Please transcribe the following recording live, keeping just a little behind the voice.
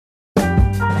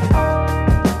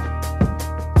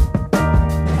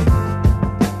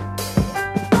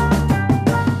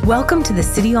Welcome to the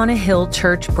City on a Hill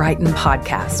Church Brighton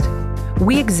podcast.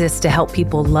 We exist to help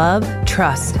people love,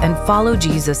 trust, and follow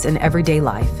Jesus in everyday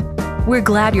life. We're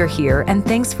glad you're here and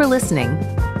thanks for listening.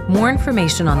 More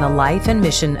information on the life and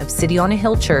mission of City on a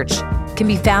Hill Church can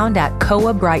be found at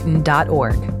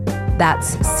coahbrighton.org.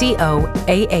 That's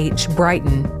COAH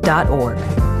Brighton.org.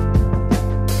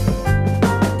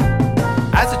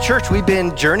 As a church, we've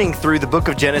been journeying through the book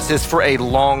of Genesis for a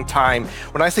long time.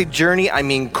 When I say journey, I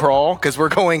mean crawl, because we're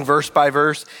going verse by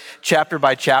verse, chapter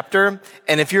by chapter.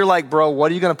 And if you're like, bro,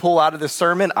 what are you going to pull out of this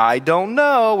sermon? I don't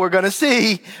know. We're going to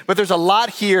see. But there's a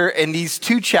lot here in these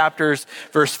two chapters,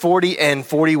 verse 40 and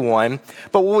 41.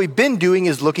 But what we've been doing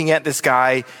is looking at this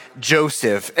guy,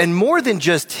 Joseph. And more than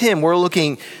just him, we're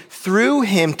looking through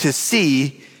him to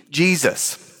see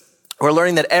Jesus. We're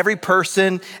learning that every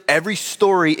person, every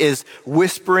story is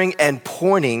whispering and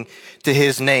pointing to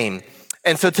his name.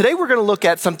 And so today we're going to look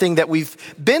at something that we've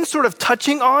been sort of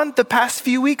touching on the past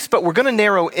few weeks, but we're going to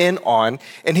narrow in on.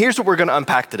 And here's what we're going to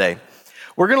unpack today.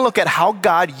 We're going to look at how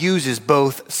God uses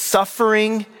both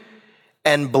suffering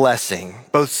and blessing.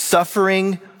 Both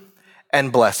suffering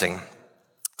and blessing.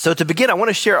 So to begin, I want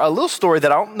to share a little story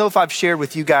that I don't know if I've shared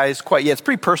with you guys quite yet. It's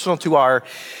pretty personal to our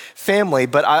family,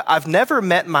 but I've never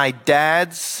met my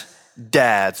dad's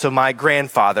dad, so my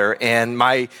grandfather, and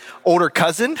my older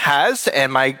cousin has,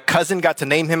 and my cousin got to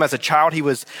name him as a child. He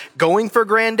was going for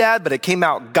granddad, but it came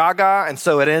out Gaga, and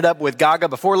so it ended up with Gaga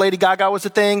before Lady Gaga was a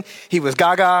thing. He was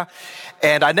Gaga,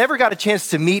 and I never got a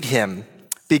chance to meet him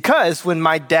because when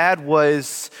my dad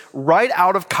was right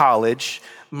out of college,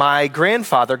 my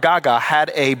grandfather, Gaga,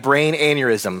 had a brain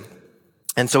aneurysm.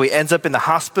 And so he ends up in the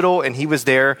hospital, and he was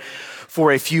there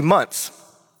for a few months.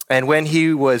 And when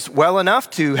he was well enough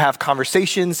to have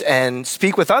conversations and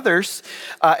speak with others,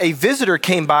 a visitor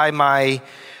came by my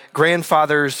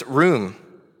grandfather's room.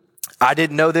 I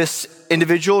didn't know this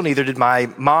individual, neither did my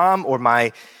mom or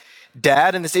my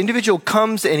dad. And this individual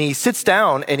comes and he sits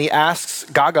down and he asks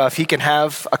Gaga if he can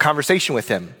have a conversation with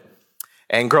him.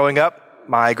 And growing up,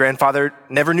 my grandfather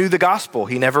never knew the gospel.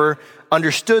 He never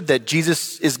understood that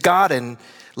Jesus is God and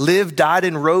lived, died,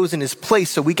 and rose in his place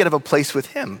so we could have a place with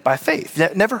him by faith.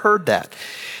 Never heard that.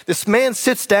 This man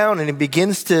sits down and he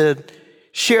begins to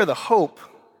share the hope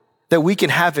that we can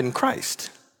have in Christ.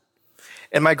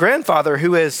 And my grandfather,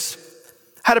 who has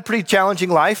had a pretty challenging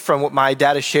life from what my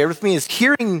dad has shared with me, is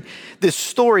hearing this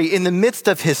story in the midst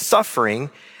of his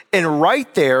suffering, and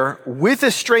right there with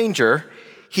a stranger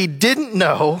he didn't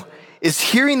know is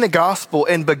hearing the gospel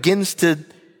and begins to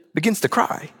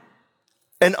cry.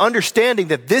 And understanding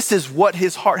that this is what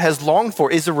his heart has longed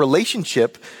for, is a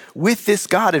relationship with this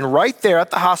God. And right there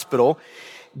at the hospital,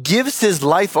 gives his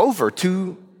life over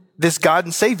to this God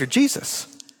and Savior, Jesus.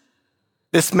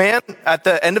 This man, at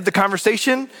the end of the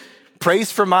conversation,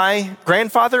 prays for my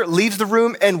grandfather, leaves the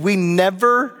room, and we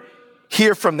never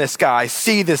hear from this guy,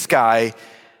 see this guy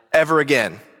ever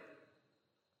again.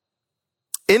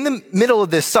 In the middle of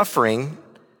this suffering,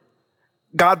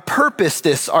 God purposed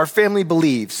this, our family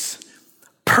believes,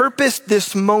 purposed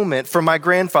this moment for my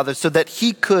grandfather so that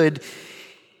he could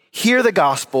hear the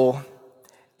gospel.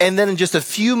 And then just a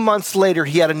few months later,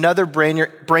 he had another brain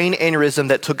aneurysm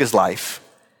that took his life.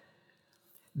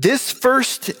 This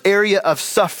first area of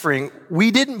suffering,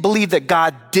 we didn't believe that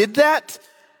God did that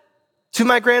to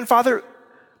my grandfather,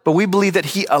 but we believe that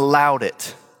he allowed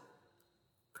it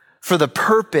for the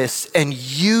purpose and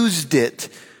used it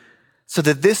so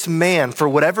that this man, for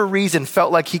whatever reason,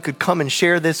 felt like he could come and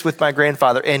share this with my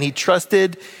grandfather, and he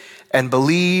trusted and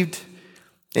believed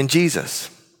in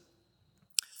Jesus.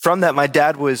 From that, my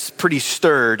dad was pretty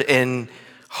stirred in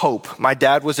hope. My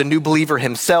dad was a new believer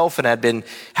himself and had been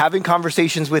having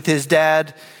conversations with his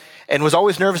dad and was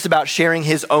always nervous about sharing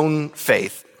his own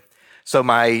faith. So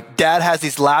my dad has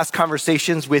these last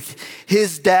conversations with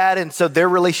his dad, and so their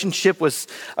relationship was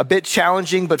a bit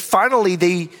challenging, but finally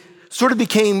they sort of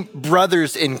became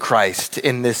brothers in Christ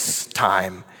in this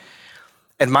time.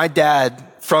 And my dad,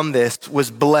 from this,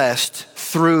 was blessed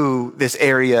through this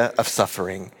area of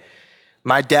suffering.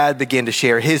 My dad began to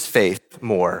share his faith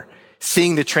more,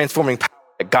 seeing the transforming power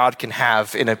that God can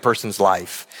have in a person's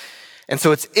life. And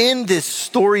so it's in this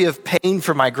story of pain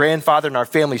for my grandfather and our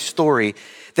family story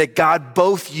that God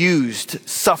both used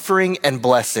suffering and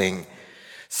blessing.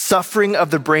 Suffering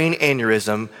of the brain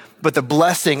aneurysm, but the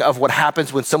blessing of what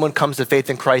happens when someone comes to faith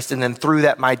in Christ. And then through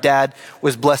that, my dad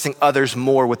was blessing others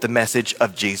more with the message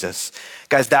of Jesus.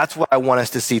 Guys, that's what I want us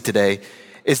to see today,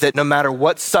 is that no matter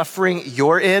what suffering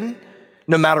you're in,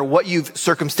 no matter what you've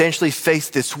circumstantially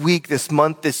faced this week, this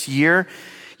month, this year,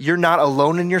 you're not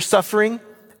alone in your suffering.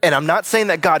 And I'm not saying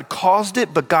that God caused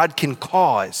it, but God can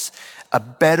cause a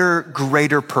better,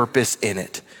 greater purpose in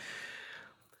it.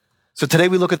 So today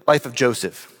we look at the life of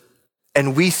Joseph,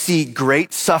 and we see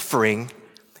great suffering.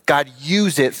 God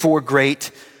used it for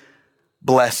great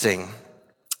blessing.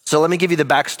 So let me give you the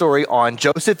backstory on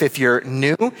Joseph. If you're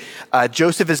new,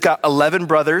 Joseph has got 11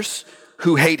 brothers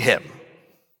who hate him.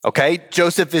 Okay,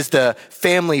 Joseph is the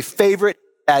family favorite.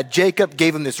 Jacob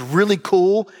gave him this really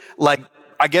cool,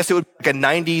 I guess it would be like a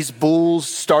 90s Bulls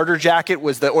starter jacket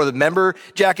or the member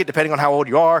jacket, depending on how old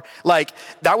you are.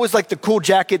 That was like the cool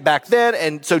jacket back then.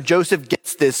 And so Joseph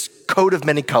gets this coat of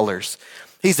many colors.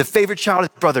 He's the favorite child.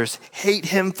 His brothers hate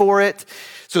him for it.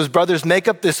 So his brothers make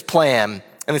up this plan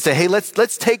and they say, hey,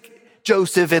 let's take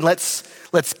Joseph and let's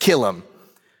kill him.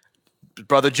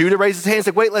 Brother Judah raises his hands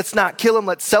like, wait, let's not kill him.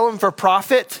 Let's sell him for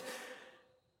profit.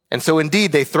 And so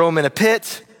indeed they throw him in a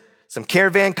pit. Some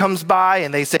caravan comes by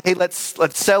and they say, hey, let's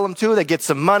sell him too. They get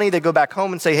some money. They go back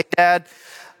home and say, hey, Dad.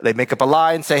 They make up a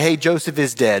lie and say, hey, Joseph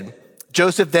is dead.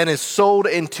 Joseph then is sold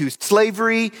into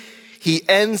slavery. He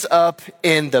ends up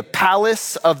in the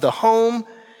palace of the home,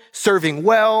 serving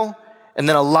well. And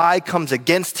then a lie comes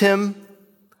against him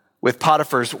with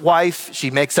Potiphar's wife.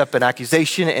 She makes up an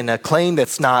accusation and a claim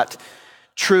that's not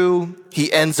true.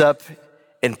 He ends up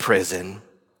in prison,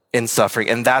 in suffering.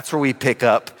 And that's where we pick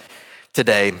up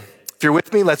today. If you're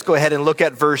with me, let's go ahead and look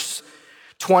at verse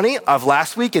 20 of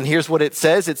last week. And here's what it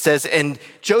says. It says, and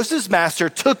Joseph's master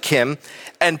took him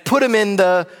and put him in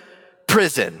the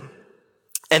prison.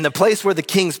 And the place where the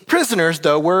king's prisoners,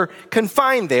 though, were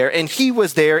confined there. And he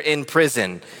was there in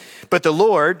prison. But the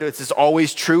Lord, this is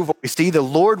always true of what we see, the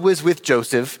Lord was with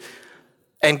Joseph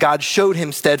and God showed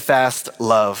him steadfast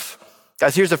love.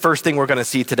 Guys, here's the first thing we're going to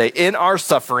see today. In our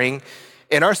suffering,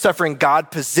 God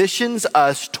positions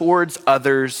us towards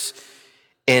others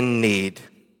in need.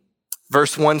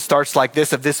 Verse 1 starts like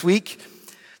this of this week.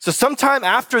 So sometime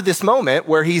after this moment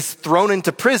where he's thrown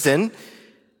into prison,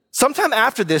 sometime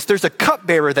after this, there's a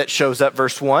cupbearer that shows up,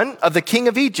 verse 1, of the king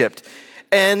of Egypt.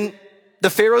 And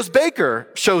the Pharaoh's baker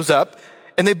shows up,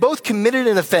 and they both committed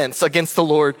an offense against the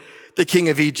Lord, the king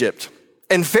of Egypt.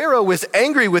 And Pharaoh was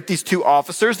angry with these two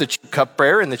officers, the chief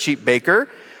cupbearer and the chief baker,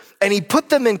 and he put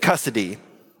them in custody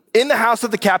in the house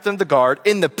of the captain of the guard,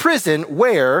 in the prison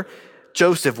where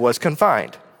Joseph was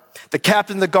confined. The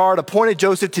captain of the guard appointed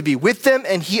Joseph to be with them,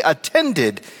 and he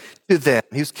attended to them.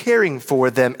 He was caring for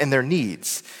them and their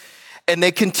needs. And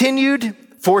they continued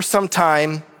for some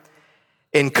time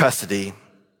in custody.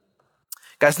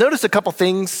 Guys, notice a couple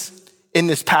things in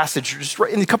this passage, just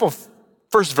in a couple of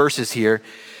first verses here.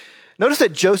 Notice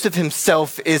that Joseph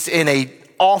himself is in an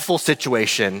awful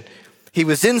situation. He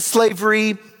was in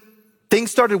slavery.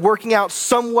 Things started working out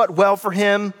somewhat well for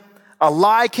him. A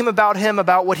lie came about him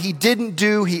about what he didn't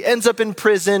do. He ends up in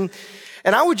prison.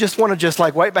 And I would just want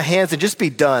to wipe my hands and just be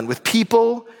done with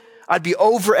people. I'd be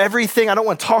over everything. I don't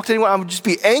want to talk to anyone. I would just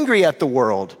be angry at the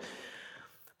world.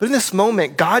 But in this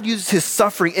moment, God uses his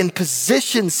suffering and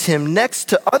positions him next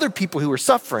to other people who are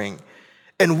suffering.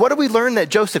 And what do we learn that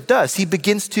Joseph does? He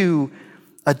begins to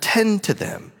attend to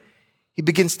them. He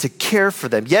begins to care for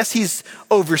them. Yes, he's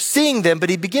overseeing them, but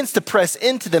he begins to press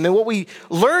into them. And what we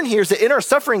learn here is that in our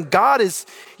suffering, God is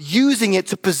using it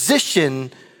to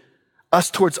position us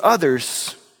towards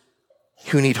others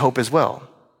who need hope as well.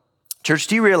 Church,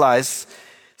 do you realize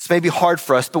this may be hard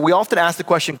for us, but we often ask the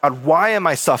question, God, why am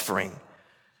I suffering?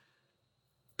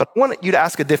 But I want you to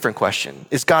ask a different question.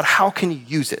 Is God, how can you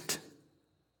use it?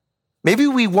 Maybe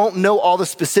we won't know all the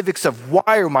specifics of why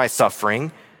am I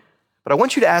suffering, but I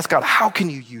want you to ask God, how can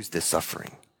you use this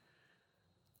suffering?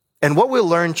 And what we'll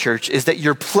learn, church, is that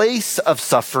your place of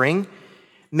suffering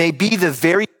may be the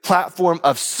very platform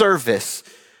of service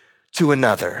to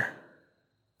another.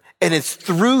 And it's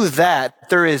through that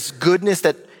there is goodness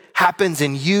that happens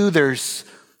in you. There's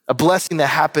a blessing that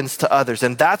happens to others.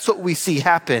 And that's what we see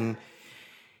happen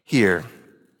here.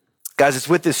 Guys, it's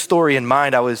with this story in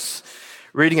mind. I was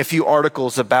reading a few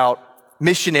articles about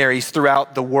missionaries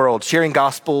throughout the world, sharing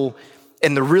gospel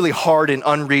in the really hard and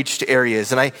unreached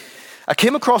areas. And I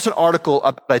came across an article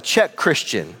about a Czech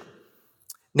Christian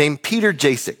named Peter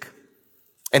Jasek.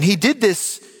 And he did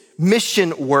this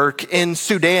mission work in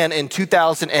Sudan in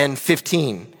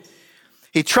 2015.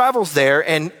 He travels there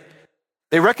and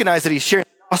they recognize that he's sharing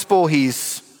the gospel,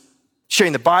 he's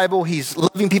sharing the Bible, he's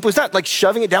loving people. He's not like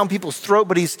shoving it down people's throat,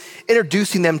 but he's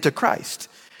introducing them to Christ.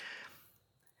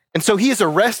 And so he is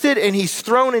arrested and he's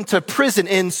thrown into prison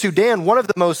in Sudan, one of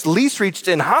the most least reached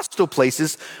and hostile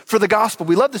places for the gospel.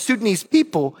 We love the Sudanese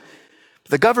people,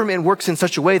 but the government works in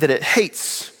such a way that it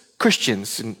hates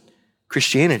Christians and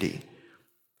Christianity.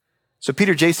 So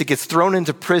Peter Jasek gets thrown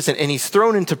into prison, and he's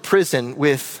thrown into prison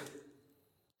with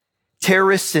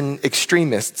terrorists and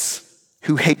extremists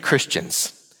who hate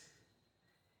Christians.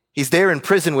 He's there in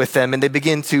prison with them, and they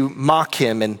begin to mock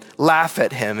him and laugh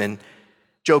at him and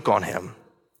joke on him.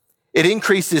 It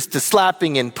increases to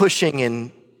slapping and pushing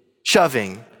and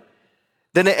shoving.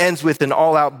 Then it ends with an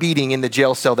all-out beating in the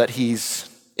jail cell that he's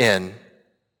in.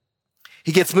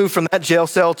 He gets moved from that jail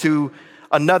cell to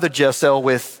another jail cell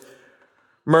with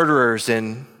murderers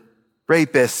and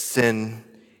rapists, and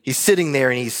he's sitting there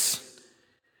and he's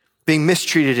being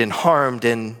mistreated and harmed,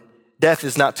 and death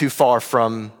is not too far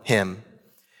from him.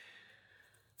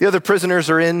 The other prisoners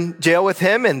are in jail with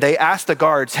him, and they ask the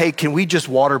guards, hey, can we just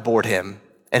waterboard him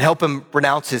and help him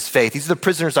renounce his faith? These are the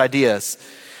prisoners' ideas.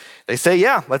 They say,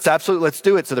 yeah, let's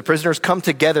do it. So the prisoners come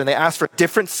together and they ask for a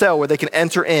different cell where they can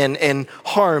enter in and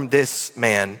harm this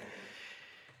man.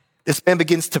 This man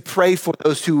begins to pray for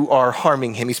those who are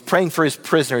harming him. He's praying for his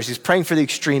prisoners. He's praying for the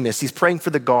extremists. He's praying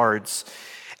for the guards.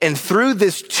 And through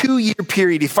this 2-year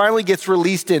period, he finally gets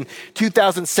released in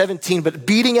 2017, but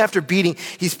beating after beating,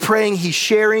 he's praying, he's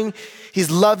sharing, he's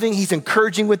loving, he's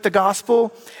encouraging with the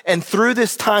gospel. And through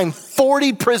this time,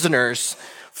 40 prisoners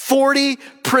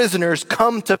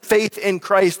come to faith in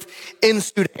Christ in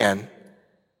Sudan.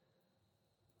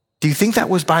 Do you think that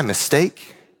was by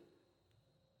mistake?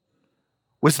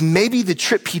 Was maybe the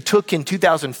trip he took in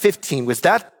 2015, was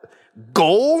that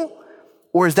goal?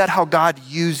 Or is that how God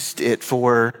used it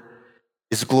for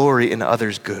his glory and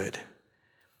others' good?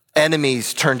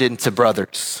 Enemies turned into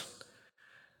brothers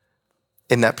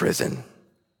in that prison.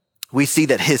 We see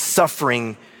that his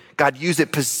suffering, God used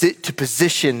it to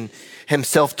position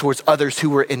himself towards others who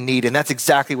were in need. And that's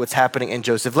exactly what's happening in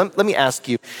Joseph. Let me ask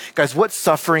you, guys, what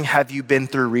suffering have you been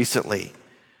through recently?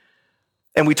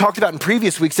 And we talked about in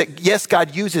previous weeks that yes,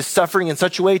 God uses suffering in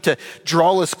such a way to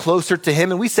draw us closer to him.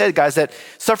 And we said, guys, that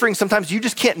suffering, sometimes you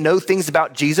just can't know things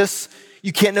about Jesus.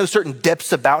 You can't know certain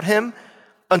depths about him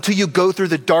until you go through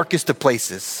the darkest of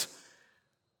places.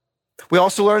 We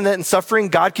also learned that in suffering,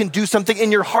 God can do something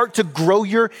in your heart to grow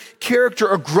your character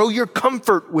or grow your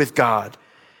comfort with God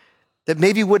that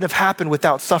maybe wouldn't have happened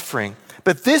without suffering.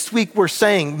 But this week we're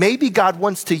saying maybe God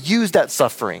wants to use that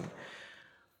suffering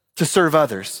to serve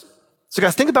others. So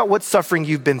guys, think about what suffering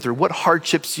you've been through, what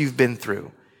hardships you've been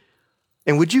through.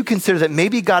 And would you consider that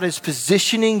maybe God is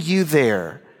positioning you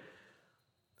there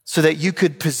so that you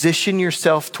could position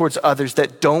yourself towards others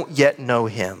that don't yet know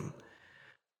him,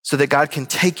 so that God can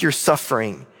take your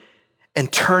suffering and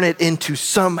turn it into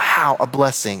somehow a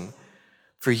blessing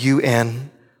for you and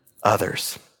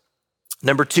others.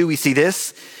 Number 2, we see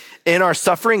this. In our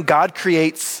suffering, God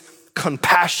creates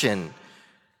compassion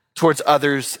towards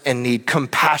others in need.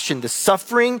 Compassion. The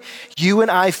suffering you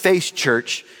and I face,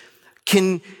 church,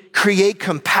 can create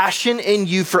compassion in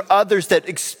you for others that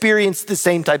experience the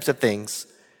same types of things.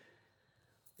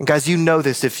 And guys, you know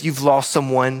this. If you've lost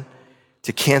someone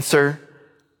to cancer,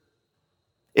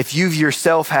 if you've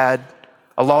yourself had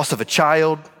a loss of a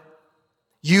child,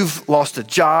 you've lost a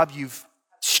job, you've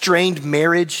strained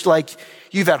marriage, like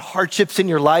you've had hardships in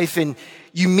your life, and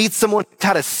you meet someone who's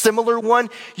had a similar one,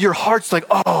 your heart's like,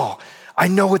 oh, I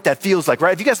know what that feels like,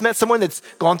 right? Have you guys met someone that's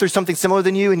gone through something similar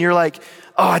than you, and you're like,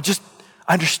 oh, I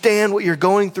understand what you're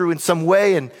going through in some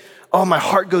way, and oh, my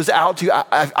heart goes out to you.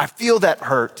 I feel that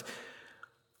hurt.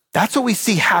 That's what we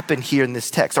see happen here in this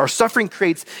text. Our suffering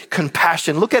creates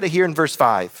compassion. Look at it here in verse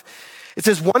 5. It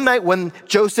says, one night when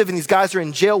Joseph and these guys are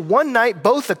in jail, one night,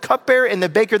 both the cupbearer and the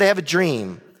baker, they have a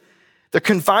dream. They're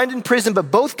confined in prison,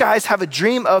 but both guys have a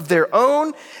dream of their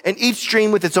own, and each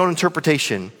dream with its own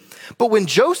interpretation. But when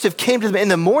Joseph came to them in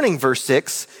the morning, verse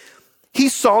 6, he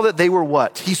saw that they were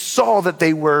what? He saw that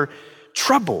they were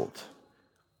troubled.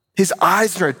 His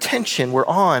eyes and their attention were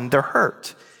on their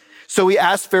hurt. So he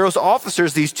asked Pharaoh's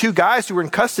officers, these 2 guys who were in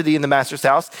custody in the master's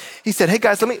house, he said, hey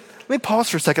guys, let me pause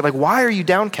for a second. Like, why are you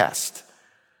downcast?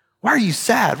 Why are you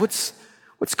sad? What's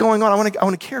going on? I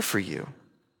want to care for you.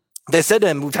 They said to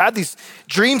him, we've had these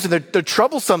dreams and they're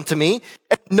troublesome to me,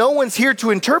 and no one's here to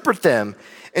interpret them.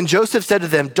 And Joseph said to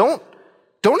them, don't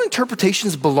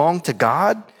interpretations belong to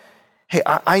God? Hey,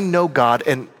 I know God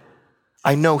and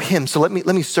I know him, so let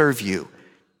me serve you.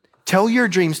 Tell your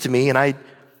dreams to me, and I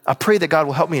pray that God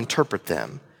will help me interpret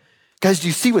them. Guys, do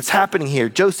you see what's happening here?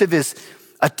 Joseph is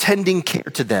attending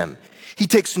care to them. He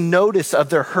takes notice of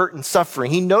their hurt and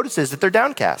suffering. He notices that they're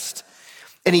downcast.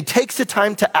 And he takes the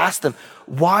time to ask them,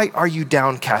 why are you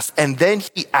downcast? And then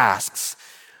he asks,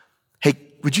 hey,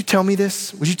 would you tell me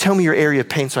this? Would you tell me your area of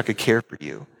pain so I could care for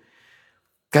you?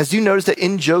 Guys, you notice that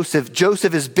in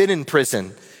Joseph has been in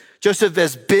prison. Joseph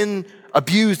has been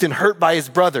abused and hurt by his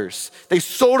brothers. They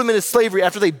sold him into slavery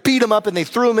after they beat him up and they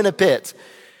threw him in a pit,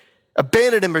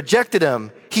 abandoned him, rejected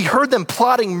him. he heard them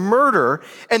plotting murder,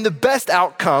 and the best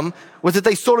outcome was that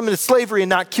they sold him into slavery and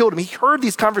not killed him. He heard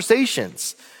these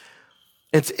conversations.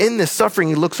 It's in this suffering,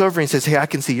 he looks over and says, hey, I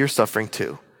can see you're suffering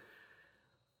too.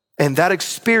 And that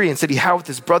experience that he had with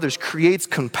his brothers creates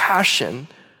compassion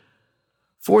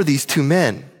for these two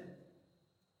men.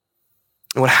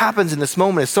 And what happens in this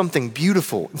moment is something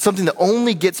beautiful, and something that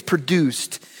only gets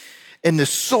produced in the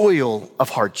soil of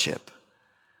hardship.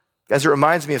 Guys, it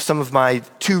reminds me of some of my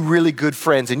two really good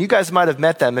friends, and you guys might have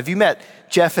met them. Have you met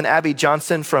Jeff and Abby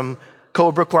Johnson from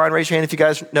Koa Brookline? Raise your hand if you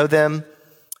guys know them.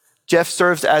 Jeff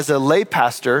serves as a lay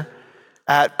pastor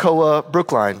at Koa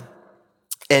Brookline.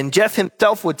 And Jeff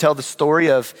himself would tell the story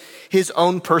of his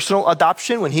own personal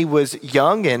adoption when he was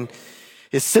young and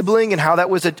his sibling, and how that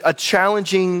was a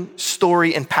challenging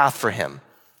story and path for him.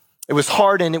 It was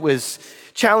hard and it was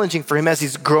challenging for him as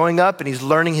he's growing up and he's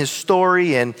learning his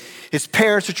story, and his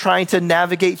parents are trying to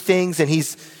navigate things, and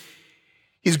he's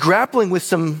grappling with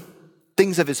some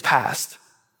things of his past.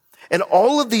 And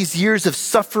all of these years of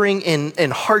suffering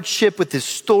and hardship with his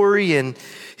story and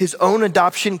his own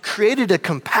adoption created a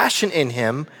compassion in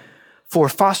him for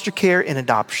foster care and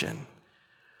adoption.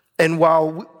 And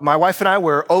while my wife and I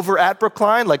were over at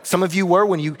Brookline, like some of you were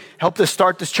when you helped us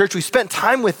start this church, we spent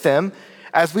time with them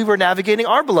as we were navigating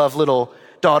our beloved little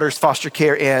daughter's foster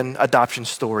care and adoption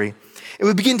story. And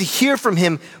we begin to hear from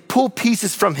him, pull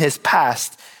pieces from his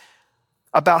past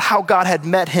about how God had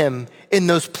met him in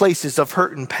those places of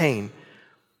hurt and pain.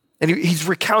 And he's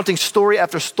recounting story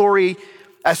after story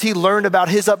as he learned about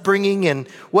his upbringing and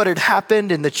what had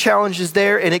happened and the challenges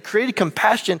there. And it created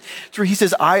compassion where he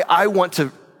says, I want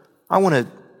to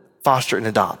foster and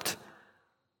adopt.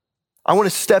 I want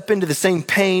to step into the same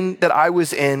pain that I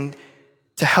was in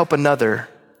to help another,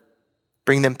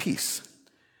 bring them peace.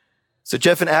 So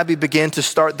Jeff and Abby began to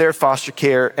start their foster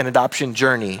care and adoption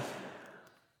journey.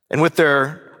 And with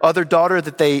their other daughter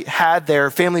that they had, their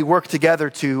family worked together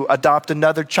to adopt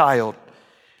another child.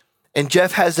 And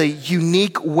Jeff has a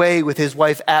unique way with his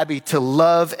wife, Abby, to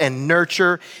love and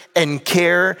nurture and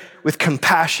care with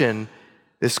compassion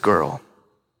this girl.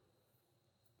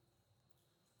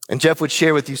 And Jeff would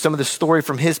share with you some of the story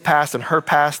from his past and her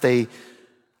past. They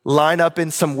line up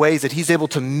in some ways that he's able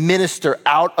to minister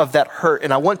out of that hurt.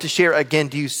 And I want to share again,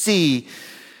 do you see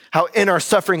how in our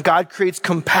suffering, God creates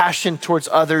compassion towards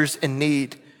others in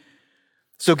need?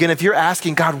 So again, if you're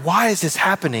asking, God, why is this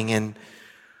happening? And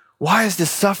why is this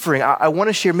suffering? I want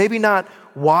to share maybe not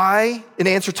why, an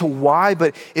answer to why,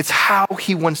 but it's how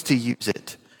he wants to use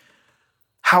it.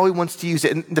 How he wants to use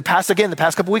it. In the past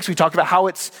couple weeks, we talked about how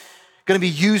it's going to be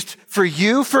used for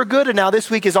you for good. And now this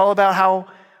week is all about how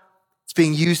it's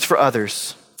being used for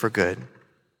others for good.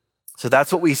 So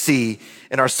that's what we see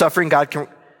in our suffering. God can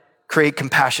create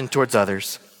compassion towards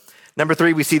others. Number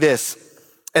 3, we see this.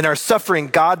 In our suffering,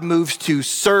 God moves to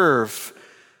serve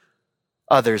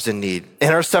others in need.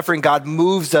 In our suffering, God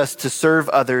moves us to serve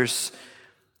others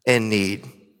in need.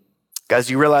 Guys,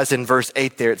 you realize in verse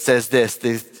 8 there, it says this.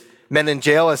 The men in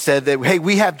jail have said that, hey,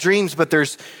 we have dreams, but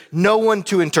there's no one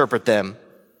to interpret them.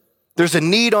 There's a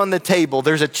need on the table.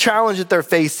 There's a challenge that they're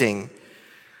facing.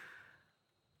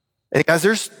 And guys,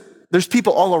 there's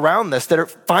people all around us that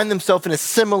find themselves in a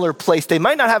similar place. They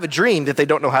might not have a dream that they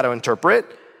don't know how to interpret,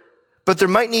 but there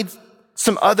might need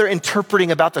some other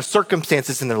interpreting about the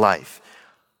circumstances in their life.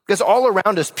 Because all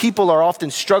around us, people are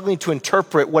often struggling to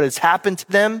interpret what has happened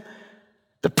to them,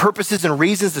 the purposes and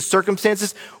reasons, the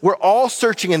circumstances. We're all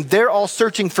searching, and they're all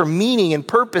searching for meaning and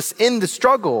purpose in the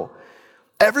struggle.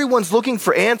 Everyone's looking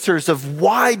for answers of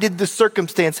why did this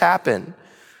circumstance happen?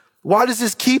 Why does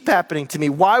this keep happening to me?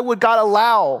 Why would God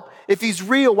allow, if he's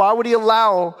real, why would he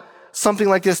allow something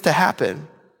like this to happen?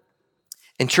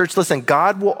 And church, listen,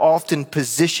 God will often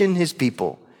position his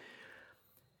people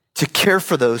to care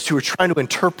for those who are trying to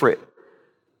interpret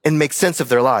and make sense of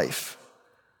their life.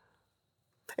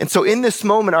 And so in this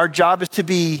moment, our job is to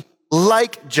be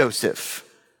like Joseph,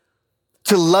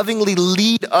 to lovingly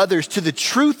lead others to the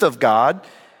truth of God,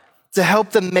 to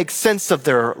help them make sense of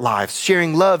their lives,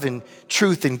 sharing love and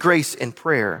truth and grace and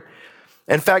prayer.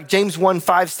 In fact, James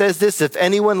 1:5 says this, if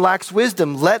anyone lacks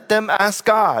wisdom, let them ask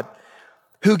God,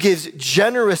 who gives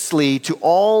generously to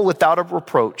all without a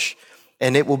reproach,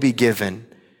 and it will be given.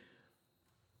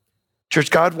 Church,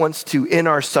 God wants to, in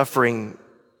our suffering,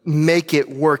 make it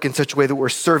work in such a way that we're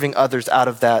serving others out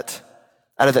of that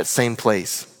same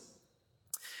place.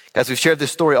 Guys, we've shared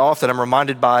this story often. I'm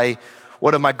reminded by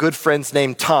one of my good friends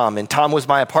named Tom, and Tom was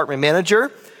my apartment manager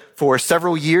for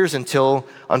several years until,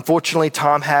 unfortunately,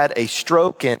 Tom had a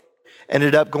stroke and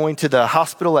ended up going to the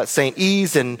hospital at St.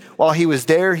 E's, and while he was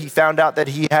there, he found out that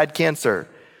he had cancer.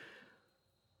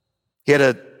 He had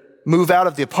a move out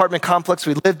of the apartment complex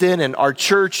we lived in, and our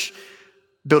church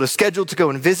built a schedule to go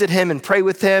and visit him and pray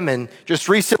with him. And just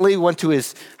recently went to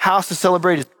his house to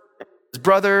celebrate his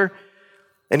brother.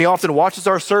 And he often watches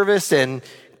our service and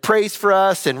prays for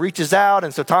us and reaches out.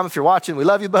 And so Tom, if you're watching, we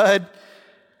love you, bud.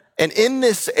 And in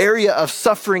this area of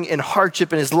suffering and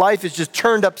hardship, and his life is just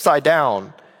turned upside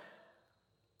down,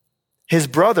 his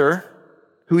brother,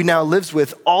 who he now lives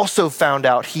with, also found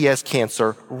out he has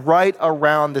cancer right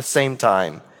around the same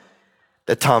time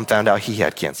that Tom found out he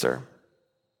had cancer.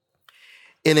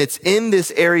 And it's in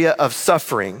this area of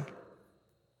suffering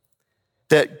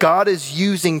that God is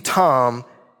using Tom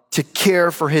to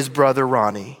care for his brother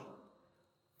Ronnie.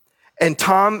 And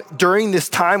Tom, during this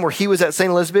time where he was at St.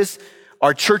 Elizabeth's,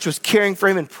 our church was caring for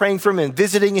him and praying for him and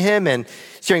visiting him and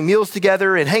sharing meals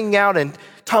together and hanging out. And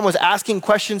Tom was asking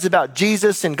questions about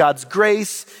Jesus and God's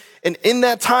grace. And in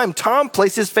that time, Tom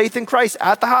placed his faith in Christ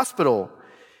at the hospital.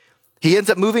 He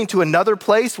ends up moving to another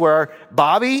place where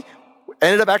Bobby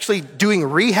ended up actually doing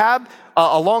rehab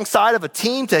alongside of a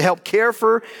team to help care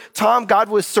for Tom. God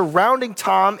was surrounding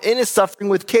Tom in his suffering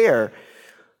with care.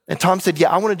 And Tom said,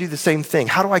 yeah, I want to do the same thing.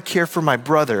 How do I care for my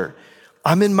brother?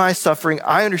 I'm in my suffering.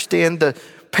 I understand the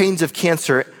pains of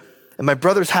cancer, and my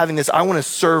brother's having this. I want to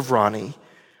serve Ronnie.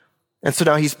 And so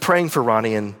now he's praying for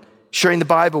Ronnie and sharing the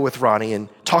Bible with Ronnie and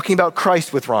talking about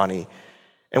Christ with Ronnie.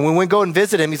 And when we go and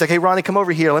visit him, he's like, hey, Ronnie, come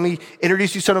over here. Let me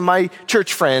introduce you to some of my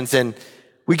church friends. And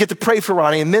we get to pray for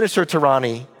Ronnie and minister to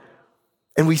Ronnie.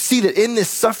 And we see that in this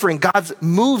suffering, God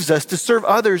moves us to serve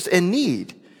others in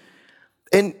need.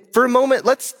 And for a moment,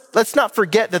 let's not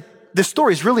forget that this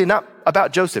story is really not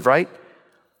about Joseph, right?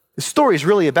 The story is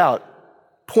really about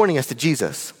pointing us to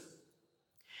Jesus.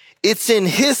 It's in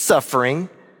his suffering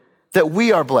that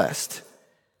we are blessed.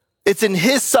 It's in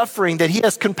his suffering that he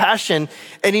has compassion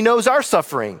and he knows our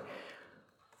suffering.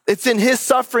 It's in his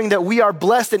suffering that we are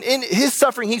blessed, and in his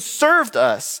suffering, he served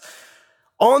us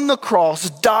on the cross,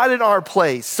 died in our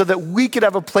place so that we could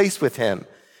have a place with him.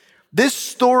 This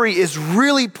story is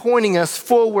really pointing us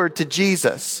forward to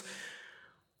Jesus,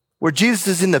 where Jesus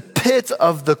is in the pit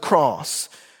of the cross,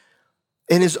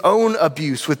 in his own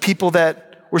abuse with people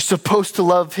that were supposed to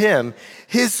love him.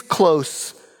 His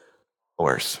close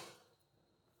followers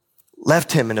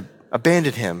left him and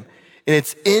abandoned him. And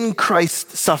it's in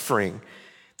Christ's suffering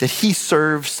that he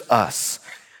serves us,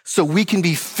 so we can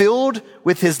be filled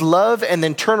with his love and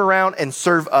then turn around and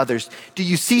serve others. Do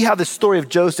you see how the story of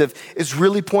Joseph is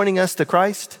really pointing us to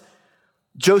Christ?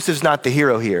 Joseph's not the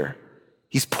hero here.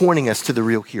 He's pointing us to the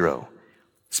real hero.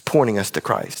 He's pointing us to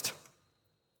Christ.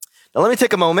 Now let me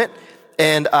take a moment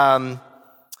and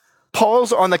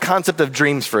pause on the concept of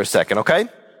dreams for a second, okay?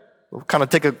 We'll kind of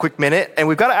take a quick minute, and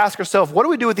we've got to ask ourselves, what do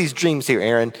we do with these dreams here,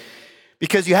 Aaron?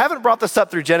 Because you haven't brought this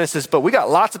up through Genesis, but we got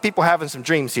lots of people having some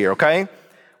dreams here, okay?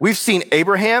 We've seen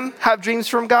Abraham have dreams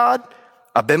from God,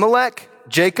 Abimelech,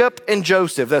 Jacob, and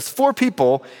Joseph. That's 4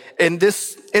 people in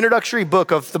this introductory book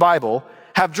of the Bible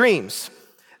have dreams.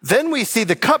 Then we see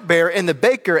the cupbearer and the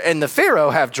baker and the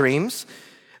Pharaoh have dreams.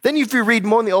 Then if you read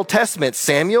more in the Old Testament,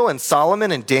 Samuel and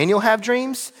Solomon and Daniel have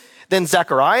dreams. Then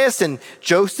Zacharias and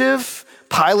Joseph,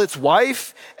 Pilate's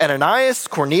wife, Ananias,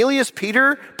 Cornelius,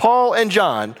 Peter, Paul, and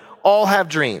John all have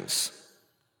dreams.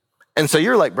 And so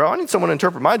you're like, bro, I need someone to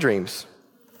interpret my dreams,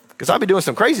 because I'll be doing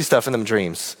some crazy stuff in them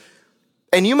dreams.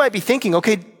 And you might be thinking,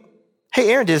 okay,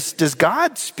 hey, Aaron, does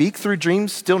God speak through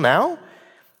dreams still now?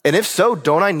 And if so,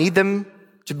 don't I need them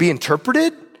to be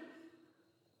interpreted?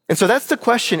 And so that's the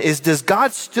question, is does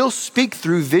God still speak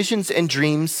through visions and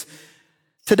dreams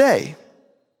today?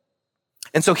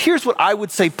 And so here's what I would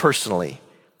say personally.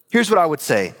 Here's what I would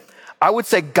say. I would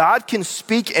say God can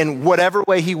speak in whatever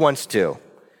way he wants to.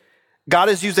 God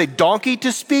has used a donkey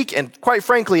to speak, and quite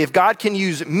frankly, if God can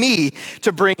use me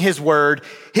to bring his word,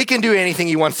 he can do anything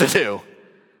he wants to do.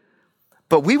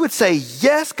 But we would say,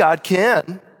 yes, God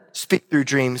can speak through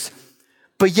dreams,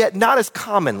 but yet not as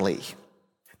commonly.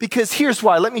 Because here's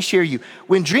why, let me share you.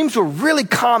 When dreams were really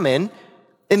common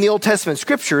in the Old Testament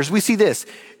scriptures, we see this.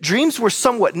 Dreams were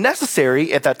somewhat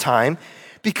necessary at that time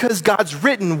because God's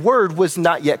written word was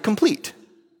not yet complete.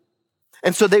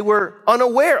 And so they were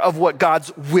unaware of what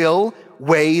God's will,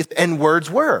 ways, and words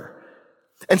were.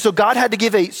 And so God had to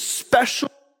give a special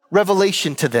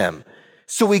revelation to them.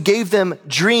 So he gave them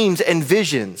dreams and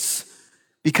visions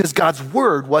because God's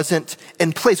word wasn't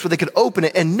in place where they could open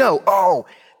it and know, oh,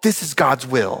 this is God's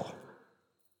will.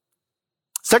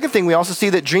 Second thing, we also see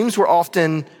that dreams were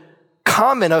often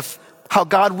common of how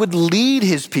God would lead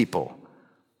his people.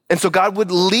 And so God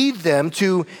would lead them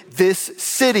to this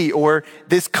city or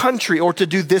this country or to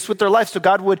do this with their life. So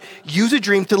God would use a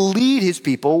dream to lead his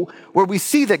people, where we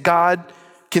see that God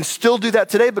can still do that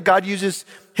today, but God uses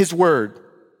his word,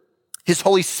 his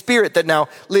Holy Spirit that now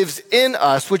lives in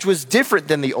us, which was different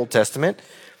than the Old Testament.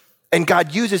 And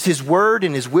God uses his word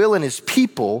and his will and his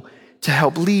people to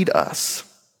help lead us.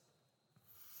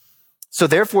 So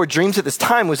therefore, dreams at this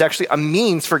time was actually a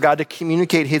means for God to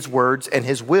communicate his words and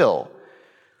his will.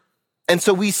 And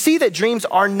so we see that dreams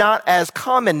are not as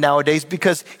common nowadays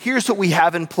because here's what we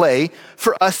have in play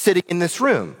for us sitting in this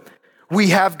room. We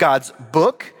have God's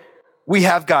book, we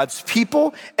have God's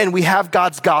people, and we have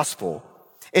God's gospel.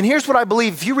 And here's what I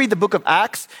believe. If you read the book of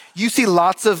Acts, you see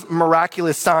lots of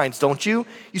miraculous signs, don't you?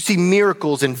 You see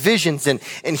miracles and visions and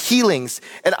healings.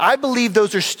 And I believe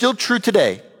those are still true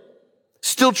today.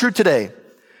 Still true today.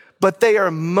 But they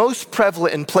are most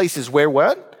prevalent in places where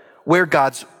what? Where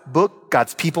God's book,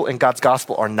 God's people, and God's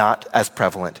gospel are not as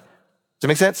prevalent. Does that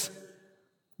make sense?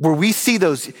 Where we see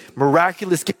those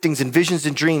miraculous giftings and visions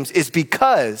and dreams is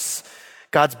because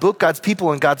God's book, God's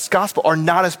people, and God's gospel are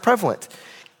not as prevalent.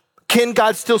 Can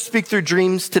God still speak through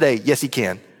dreams today? Yes, he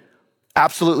can.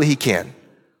 Absolutely, he can.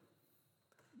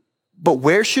 But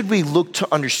where should we look to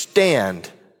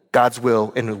understand God's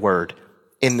will in the word,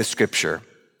 in the scripture?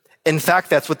 In fact,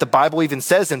 that's what the Bible even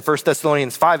says in 1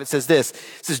 Thessalonians 5. It says this,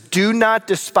 it says, do not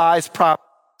despise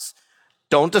prophecies.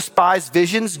 Don't despise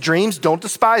visions, dreams. Don't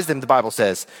despise them, the Bible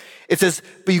says. It says,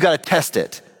 but you got to test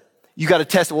it. You got to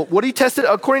test it. Well, what do you test it?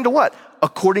 According to what?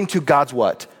 According to God's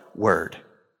what? Word.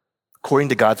 According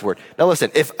to God's word. Now listen,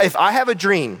 if I have a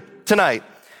dream tonight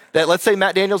that let's say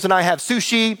Matt Daniels and I have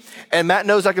sushi and Matt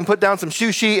knows I can put down some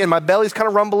sushi and my belly's kind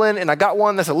of rumbling and I got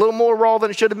one that's a little more raw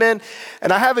than it should have been.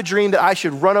 And I have a dream that I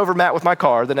should run over Matt with my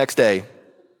car the next day.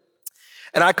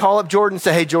 And I call up Jordan and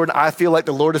say, hey, Jordan, I feel like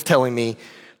the Lord is telling me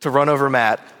to run over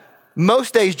Matt.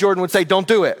 Most days Jordan would say, don't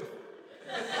do it.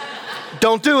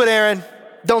 Don't do it, Aaron.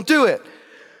 Don't do it.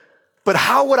 But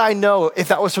how would I know if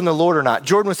that was from the Lord or not?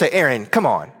 Jordan would say, Aaron, come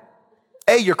on.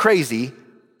 A, you're crazy,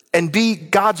 and B,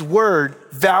 God's word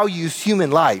values human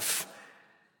life.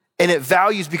 And it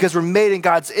values because we're made in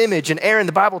God's image. And Aaron,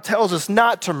 the Bible tells us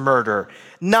not to murder,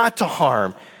 not to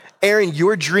harm. Aaron,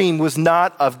 your dream was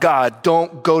not of God.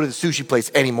 Don't go to the sushi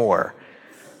place anymore.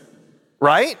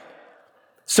 Right?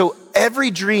 So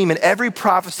every dream and every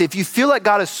prophecy, if you feel like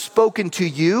God has spoken to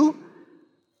you,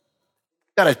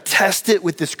 got to test it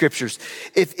with the scriptures.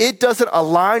 If it doesn't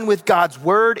align with God's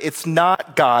word, it's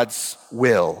not God's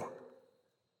will.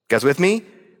 You guys with me?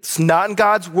 It's not in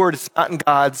God's word. It's not in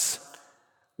God's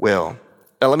will.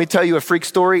 Now, let me tell you a freak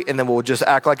story, and then we'll just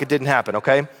act like it didn't happen,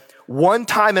 okay? One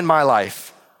time in my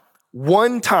life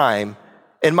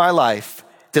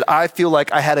did I feel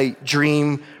like I had a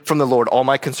dream from the Lord. All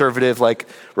my conservative,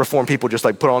 reform people just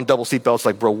put on double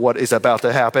seatbelts, bro, what is about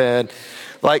to happen?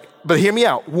 But hear me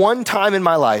out. One time in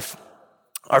my life,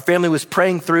 our family was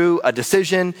praying through a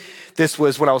decision. This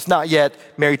was when I was not yet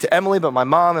married to Emily, but my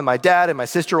mom and my dad and my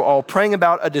sister were all praying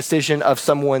about a decision of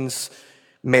someone's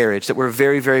marriage that we're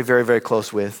very, very, very, very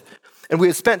close with. And we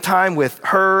had spent time with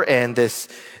her and this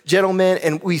gentleman,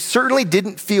 and we certainly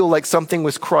didn't feel like something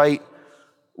was quite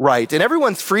right. And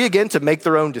everyone's free again to make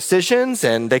their own decisions.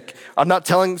 And I'm not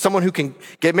telling someone who can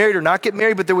get married or not get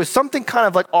married, but there was something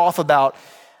kind of off about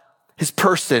his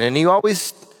person. And he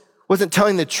always wasn't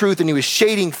telling the truth and he was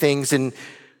shading things. And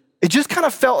it just kind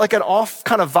of felt like an off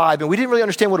kind of vibe. And we didn't really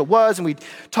understand what it was. And we'd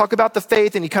talk about the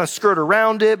faith and he'd kind of skirt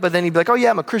around it. But then he'd be like, oh yeah,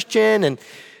 I'm a Christian. And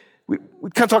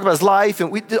we'd kind of talk about his life.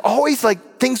 And we always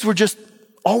things were just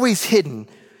always hidden.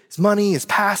 His money, his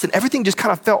past, and everything just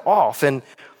kind of felt off. And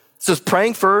so I was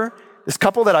praying for this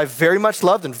couple that I very much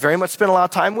loved and very much spent a lot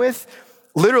of time with.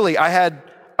 Literally, I had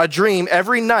a dream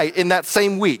every night in that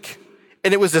same week.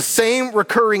 And it was the same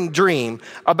recurring dream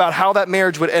about how that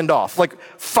marriage would end off.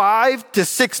 5 to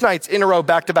 6 nights in a row,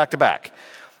 back to back to back.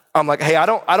 I'm like, hey, I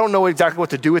don't know exactly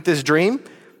what to do with this dream,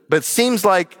 but it seems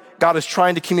like God is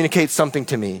trying to communicate something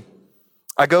to me.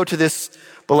 I go to this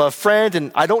beloved friend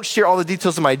and I don't share all the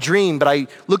details of my dream, but I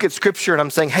look at scripture and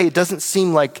I'm saying, hey, it doesn't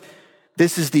seem like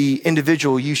this is the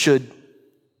individual you should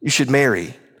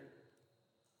marry.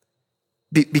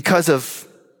 Because of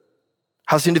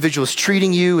how this individual is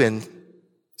treating you and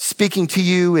speaking to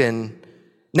you and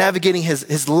navigating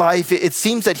his life, it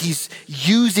seems that he's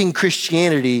using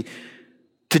Christianity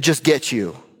to just get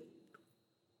you.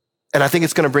 And I think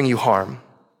it's going to bring you harm.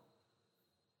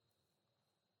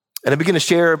 And I begin to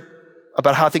share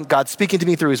about how I think God's speaking to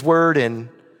me through his word and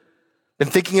been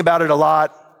thinking about it a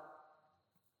lot.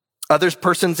 This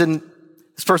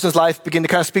person's life begin to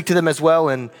kind of speak to them as well.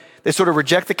 And they sort of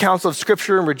reject the counsel of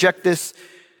scripture and reject this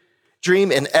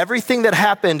dream. And everything that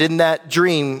happened in that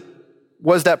dream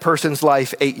was that person's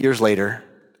life 8 years later.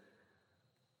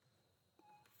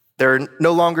 They're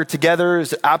no longer together.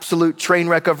 There's an absolute train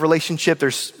wreck of relationship.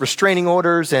 There's restraining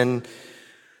orders and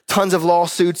tons of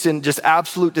lawsuits and just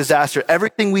absolute disaster.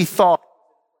 Everything we thought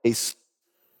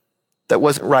that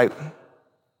wasn't right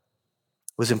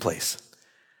was in place.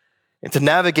 And to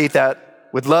navigate that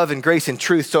with love and grace and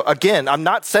truth. So again, I'm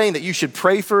not saying that you should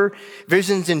pray for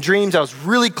visions and dreams. I was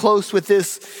really close with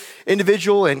this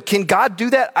individual, and can God do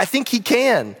that? I think he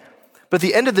can. But at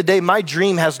the end of the day, my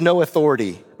dream has no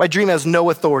authority. My dream has no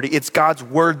authority. It's God's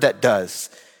word that does.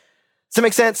 Does that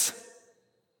make sense?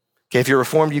 Okay, if you're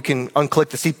reformed, you can unclick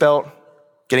the seatbelt.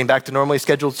 Getting back to normally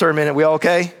scheduled sermon. Are we all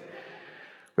okay?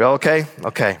 We all okay?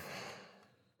 Okay.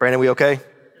 Brandon, we okay?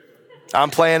 I'm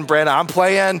playing, Brandon. I'm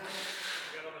playing.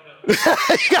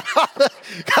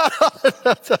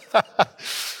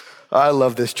 I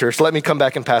love this church. Let me come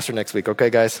back and pastor next week, okay,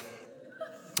 guys?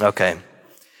 Okay.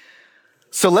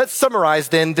 So let's summarize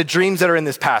then the dreams that are in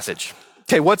this passage.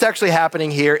 Okay, what's actually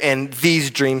happening here in these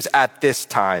dreams at this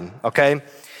time, okay?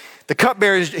 The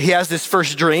cupbearer, he has this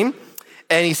first dream,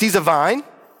 and he sees a vine.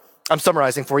 I'm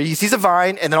summarizing for you. He sees a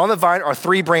vine, and then on the vine are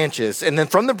 3 branches. And then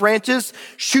from the branches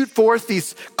shoot forth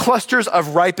these clusters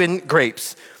of ripened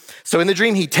grapes. So in the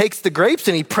dream, he takes the grapes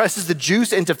and he presses the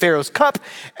juice into Pharaoh's cup,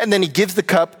 and then he gives the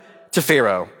cup to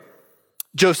Pharaoh.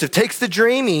 Joseph takes the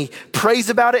dream, he prays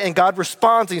about it, and God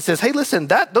responds and he says, hey, listen,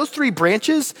 those 3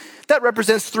 branches, that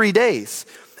represents 3 days.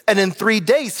 And in 3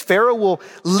 days, Pharaoh will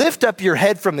lift up your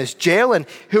head from this jail and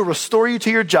he'll restore you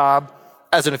to your job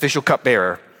as an official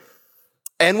cupbearer.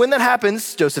 And when that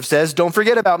happens, Joseph says, don't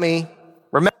forget about me.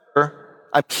 Remember,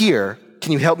 I'm here.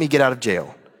 Can you help me get out of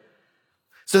jail?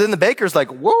 So then the baker's like,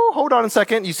 whoa, hold on a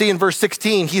second. You see in verse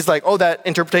 16, he's like, oh, that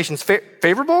interpretation's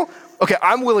favorable? Okay,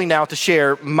 I'm willing now to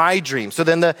share my dream. So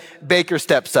then the baker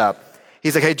steps up.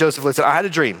 He's like, hey, Joseph, listen, I had a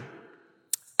dream.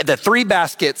 The 3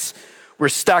 baskets were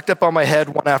stacked up on my head,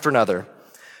 one after another.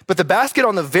 But the basket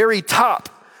on the very top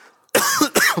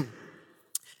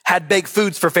had baked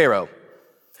foods for Pharaoh.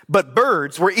 But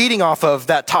birds were eating off of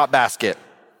that top basket.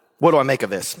 What do I make of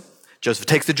this? Joseph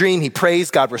takes the dream, he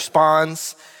prays, God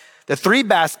responds. The 3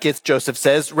 baskets, Joseph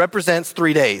says, represents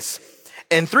 3 days.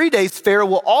 In 3 days, Pharaoh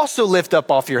will also lift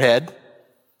up off your head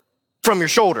from your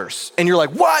shoulders. And you're like,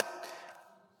 what?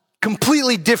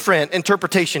 Completely different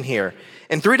interpretation here.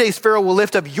 In 3 days, Pharaoh will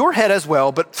lift up your head as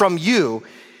well, but from you.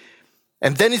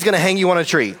 And then he's gonna hang you on a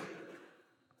tree.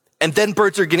 And then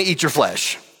birds are gonna eat your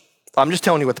flesh. I'm just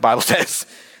telling you what the Bible says.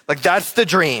 Like, that's the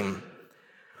dream.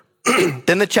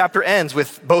 Then the chapter ends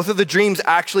with both of the dreams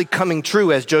actually coming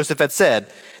true, as Joseph had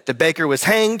said. The baker was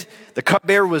hanged, the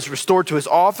cupbearer was restored to his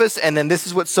office, and then this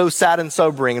is what's so sad and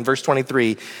sobering in verse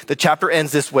 23. The chapter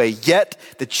ends this way: yet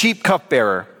the chief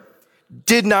cupbearer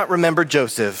did not remember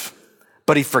Joseph,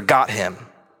 but he forgot him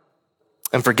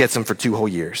and forgets him for 2 whole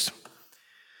years.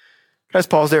 Let's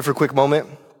pause there for a quick moment.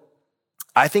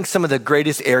 I think some of the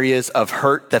greatest areas of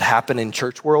hurt that happen in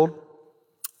church world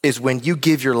is when you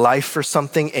give your life for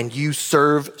something and you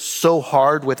serve so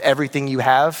hard with everything you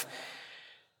have,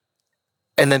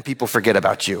 and then people forget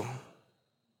about you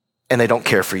and they don't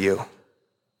care for you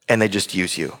and they just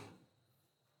use you.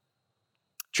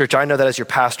 Church, I know that as your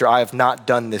pastor, I have not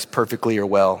done this perfectly or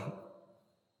well.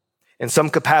 In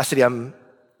some capacity, I'm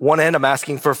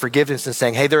asking for forgiveness and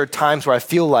saying, hey, there are times where I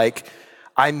feel like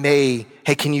hey,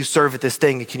 can you serve at this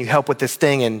thing? Can you help with this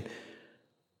thing? And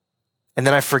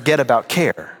then I forget about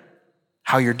care,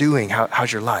 how you're doing,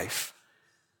 how's your life?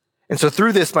 And so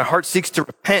through this, my heart seeks to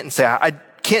repent and say, I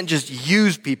can't just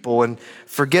use people and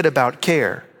forget about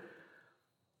care.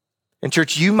 And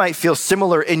church, you might feel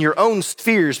similar in your own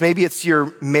spheres. Maybe it's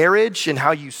your marriage and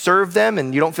how you serve them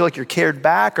and you don't feel like you're cared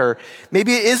back, or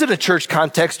maybe it is in a church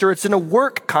context or it's in a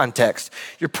work context.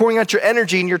 You're pouring out your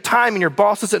energy and your time and your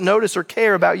boss doesn't notice or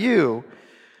care about you.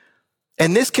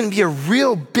 And this can be a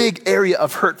real big area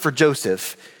of hurt for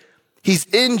Joseph. He's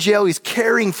in jail, he's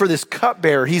caring for this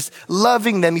cupbearer, he's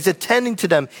loving them, he's attending to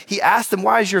them. He asked them,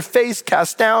 why is your face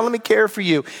cast down? Let me care for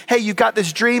you. Hey, you got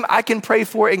this dream, I can pray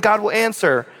for it and God will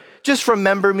answer. Just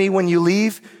remember me when you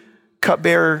leave.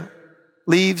 Cupbearer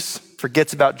leaves,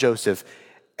 forgets about Joseph.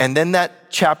 And then that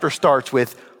chapter starts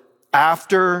with,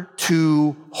 after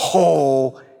 2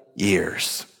 whole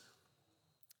years.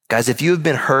 Guys, if you've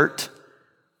been hurt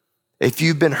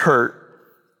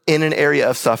in an area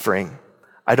of suffering,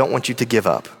 I don't want you to give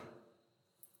up.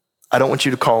 I don't want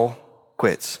you to call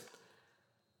quits.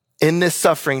 In this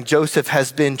suffering, Joseph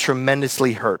has been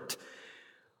tremendously hurt.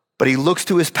 But he looks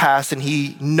to his past and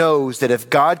he knows that if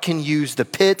God can use the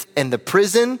pit and the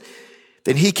prison,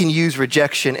 then he can use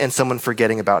rejection and someone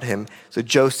forgetting about him. So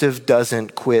Joseph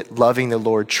doesn't quit loving the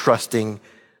Lord, trusting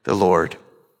the Lord.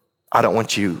 I don't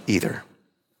want you either.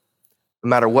 No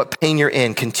matter what pain you're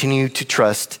in, continue to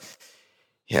trust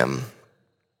him.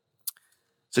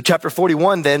 So chapter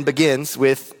 41 then begins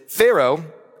with Pharaoh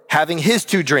having his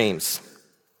two dreams.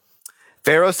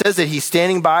 Pharaoh says that he's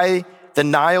standing by the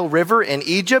Nile River in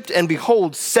Egypt, and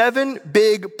behold, 7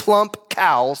 big plump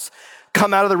cows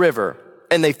come out of the river,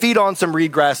 and they feed on some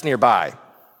reed grass nearby.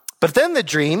 But then the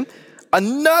dream,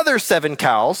 another 7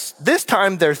 cows, this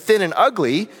time they're thin and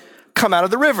ugly, come out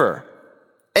of the river,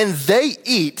 and they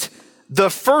eat the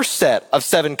first set of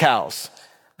 7 cows.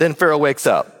 Then Pharaoh wakes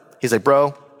up. He's like,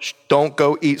 bro, don't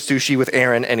go eat sushi with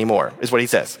Aaron anymore, is what he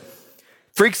says.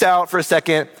 Freaks out for a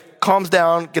second, calms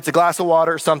down, gets a glass of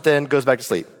water or something, goes back to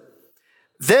sleep.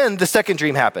 Then the second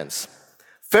dream happens.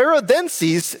 Pharaoh then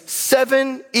sees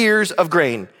 7 ears of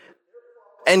grain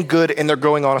and good, and they're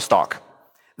growing on a stalk.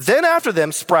 Then after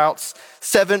them sprouts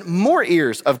 7 more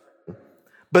ears of grain.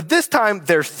 But this time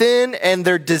they're thin and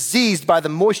they're diseased by the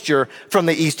moisture from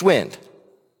the east wind.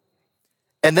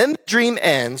 And then the dream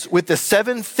ends with the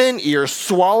 7 thin ears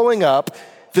swallowing up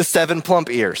the 7 plump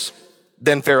ears.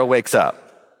 Then Pharaoh wakes up.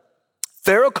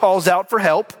 Pharaoh calls out for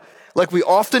help, like we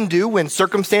often do when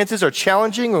circumstances are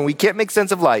challenging, when we can't make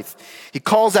sense of life. He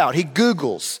calls out, he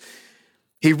Googles,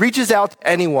 he reaches out to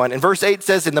anyone. And verse 8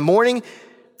 says, in the morning,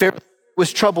 Pharaoh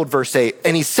was troubled, verse 8,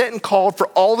 and he sent and called for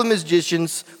all the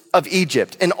magicians of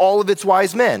Egypt and all of its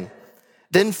wise men.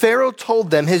 Then Pharaoh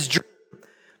told them his dream,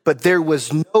 but there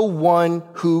was no one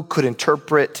who could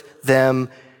interpret them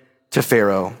to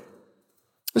Pharaoh.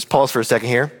 Let's pause for a second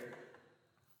here.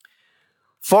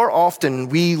 Far often,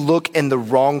 we look in the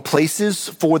wrong places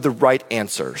for the right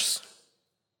answers.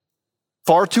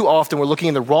 Far too often, we're looking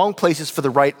in the wrong places for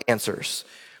the right answers.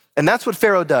 And that's what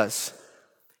Pharaoh does.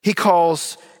 He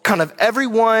calls kind of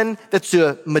everyone that's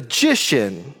a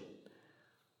magician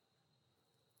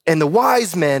and the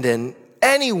wise men and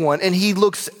anyone, and he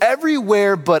looks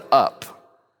everywhere but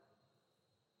up.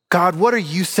 God, what are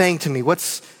you saying to me?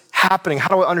 What's happening? How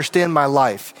do I understand my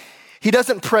life? He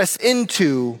doesn't press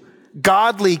into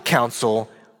godly counsel,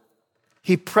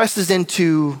 he presses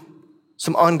into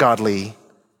some ungodly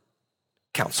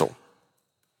counsel.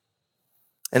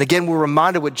 And again, we're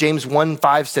reminded what James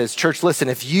 1:5 says. Church, listen,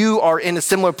 if you are in a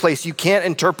similar place, you can't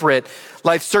interpret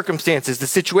life circumstances, the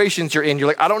situations you're in. You're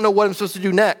like, I don't know what I'm supposed to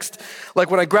do next.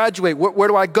 Like when I graduate, where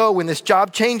do I go when this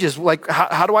job changes? Like,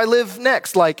 how do I live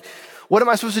next? Like, what am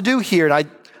I supposed to do here? And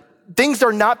things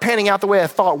are not panning out the way I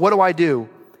thought. What do I do?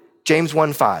 James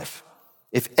 1:5.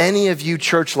 If any of you,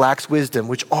 church, lacks wisdom,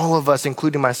 which all of us,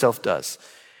 including myself, does,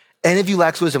 any of you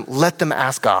lacks wisdom, let them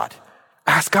ask God.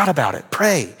 Ask God about it.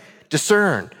 Pray,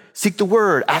 discern, seek the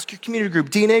word, ask your community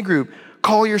group, DNA group,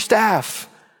 call your staff,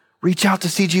 reach out to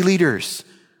CG leaders.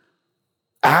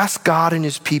 Ask God and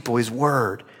his people, his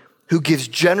word, who gives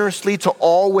generously to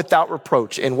all without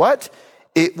reproach. And what?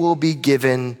 It will be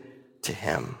given to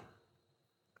him.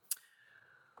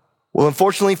 Well,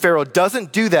 unfortunately, Pharaoh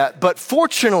doesn't do that. But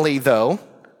fortunately, though,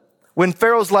 when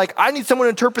Pharaoh's like, I need someone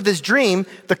to interpret this dream,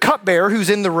 the cupbearer who's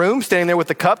in the room, standing there with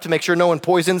the cup to make sure no one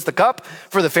poisons the cup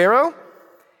for the Pharaoh,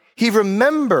 he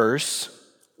remembers,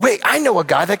 wait, I know a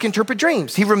guy that can interpret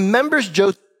dreams. He remembers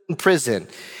Joseph in prison.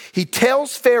 He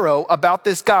tells Pharaoh about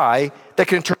this guy that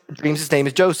can interpret dreams. His name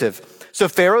is Joseph. So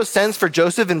Pharaoh sends for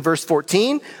Joseph in verse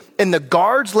 14, and the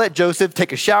guards let Joseph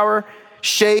take a shower,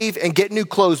 shave, and get new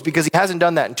clothes because he hasn't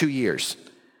done that in 2 years.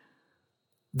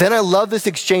 Then I love this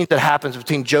exchange that happens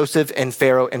between Joseph and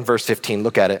Pharaoh in verse 15.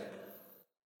 Look at it.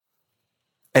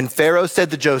 And Pharaoh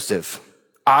said to Joseph,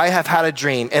 I have had a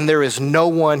dream, and there is no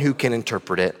one who can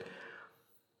interpret it.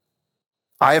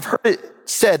 I have heard it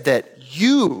said that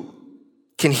you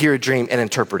can hear a dream and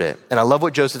interpret it. And I love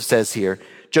what Joseph says here.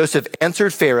 Joseph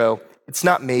answered Pharaoh, it's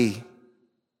not me.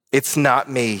 It's not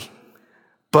me.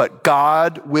 But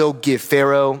God will give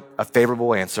Pharaoh a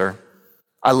favorable answer.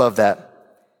 I love that.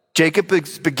 Jacob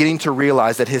is beginning to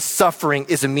realize that his suffering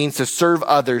is a means to serve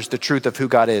others the truth of who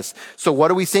God is. So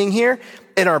what are we seeing here?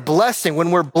 In our blessing,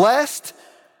 when we're blessed,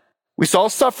 we saw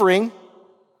suffering,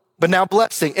 but now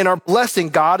blessing. In our blessing,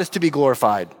 God is to be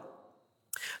glorified.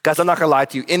 Guys, I'm not gonna lie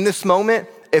to you. In this moment,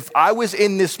 if I was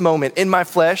in this moment in my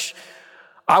flesh,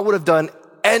 I would have done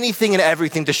anything and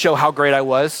everything to show how great I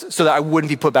was so that I wouldn't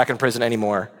be put back in prison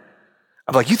anymore.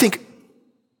 I'm like, you think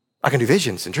I can do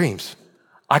visions and dreams?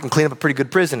 I can clean up a pretty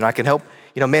good prison, and I can help,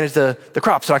 manage the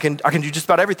crops, and I can do just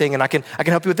about everything, and I can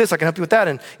help you with this, I can help you with that,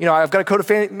 and I've got a coat of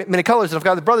many colors, and I've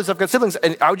got the brothers, I've got siblings,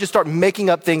 and I would just start making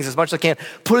up things as much as I can,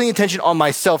 putting attention on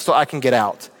myself so I can get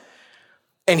out.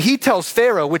 And he tells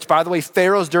Pharaoh, which by the way,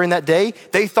 Pharaohs during that day,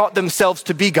 they thought themselves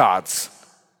to be gods.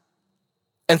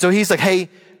 And so he's like, hey,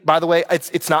 by the way,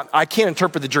 it's not, I can't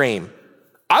interpret the dream.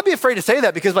 I'd be afraid to say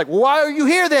that because like, why are you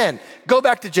here then? Go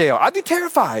back to jail. I'd be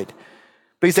terrified.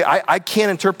 But he said, I can't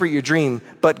interpret your dream,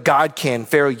 but God can.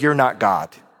 Pharaoh, you're not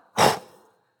God.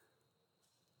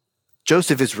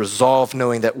 Joseph is resolved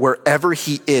knowing that wherever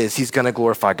he is, he's gonna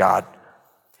glorify God.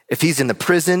 If he's in the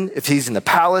prison, if he's in the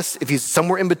palace, if he's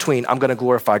somewhere in between, I'm gonna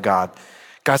glorify God.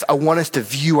 Guys, I want us to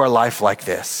view our life like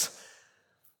this.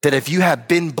 That if you have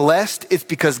been blessed, it's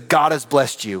because God has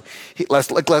blessed you.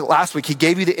 Like last week, he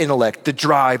gave you the intellect, the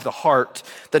drive, the heart,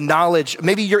 the knowledge.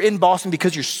 Maybe you're in Boston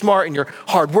because you're smart and you're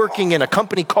hardworking and a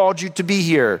company called you to be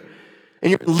here.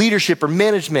 And your leadership or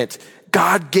management,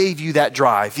 God gave you that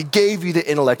drive. He gave you the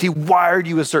intellect. He wired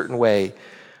you a certain way.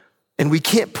 And we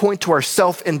can't point to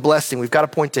ourself in blessing. We've got to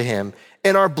point to him.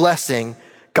 In our blessing,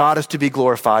 God is to be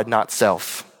glorified, not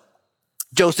self.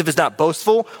 Joseph is not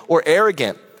boastful or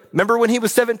arrogant. Remember when he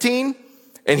was 17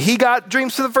 and he got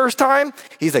dreams for the first time?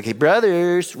 He's like, hey,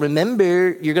 brothers,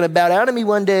 remember, you're going to bow down to me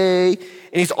one day. And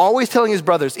he's always telling his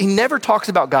brothers. He never talks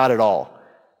about God at all.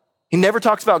 He never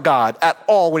talks about God at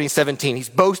all when he's 17. He's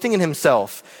boasting in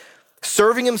himself,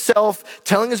 serving himself,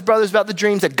 telling his brothers about the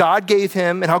dreams that God gave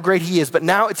him and how great he is. But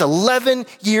now it's 11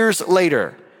 years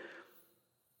later.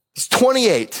 He's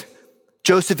 28.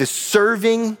 Joseph is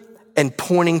serving and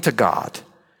pointing to God.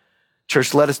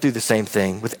 Church, let us do the same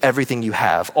thing with everything you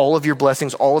have. All of your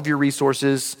blessings, all of your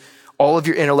resources, all of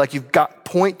your intellect, you've got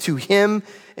point to him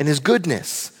and his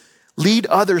goodness. Lead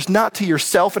others not to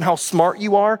yourself and how smart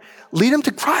you are. Lead them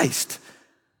to Christ.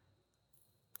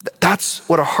 That's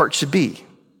what our heart should be.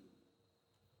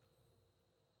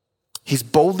 He's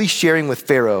boldly sharing with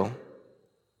Pharaoh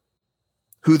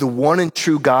who the one and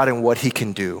true God and what he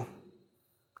can do.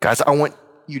 Guys, I want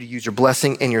you to use your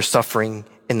blessing and your suffering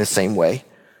in the same way.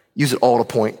 Use it all to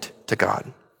point to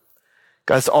God.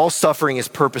 Guys, all suffering is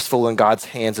purposeful in God's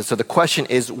hands. And so the question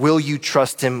is, will you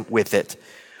trust him with it?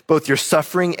 Both your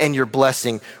suffering and your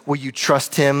blessing, will you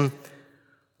trust him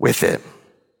with it?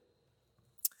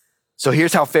 So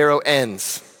here's how Pharaoh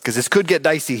ends, because this could get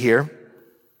dicey here.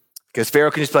 Because Pharaoh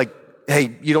can just be like,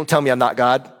 hey, you don't tell me I'm not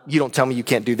God. You don't tell me you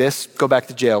can't do this. Go back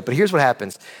to jail. But here's what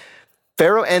happens.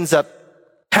 Pharaoh ends up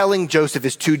telling Joseph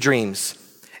his two dreams.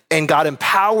 And God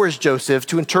empowers Joseph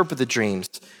to interpret the dreams.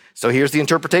 So here's the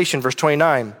interpretation, verse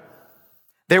 29.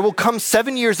 There will come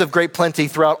 7 years of great plenty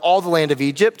throughout all the land of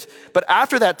Egypt, but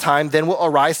after that time, then will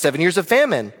arise 7 years of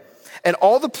famine. And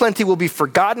all the plenty will be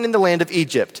forgotten in the land of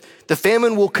Egypt. The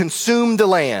famine will consume the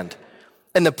land,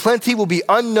 and the plenty will be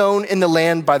unknown in the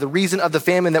land by the reason of the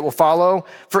famine that will follow,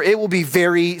 for it will be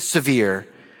very severe.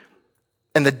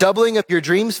 And the doubling of your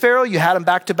dreams, Pharaoh, you had them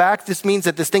back to back. This means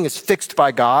that this thing is fixed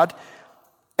by God.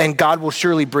 And God will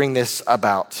surely bring this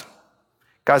about.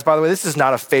 Guys, by the way, this is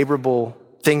not a favorable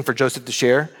thing for Joseph to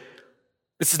share.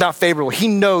 This is not favorable. He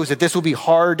knows that this will be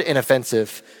hard and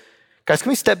offensive. Guys, can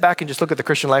we step back and just look at the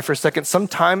Christian life for a second?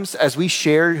 Sometimes as we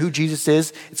share who Jesus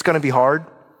is, it's gonna be hard.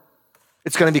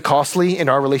 It's gonna be costly in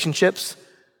our relationships.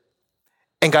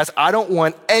 And guys, I don't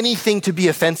want anything to be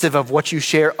offensive of what you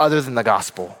share other than the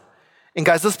gospel. And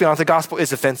guys, let's be honest, the gospel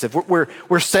is offensive.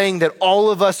 We're saying that all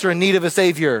of us are in need of a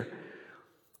savior.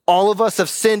 All of us have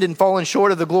sinned and fallen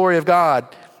short of the glory of God,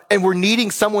 and we're needing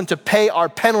someone to pay our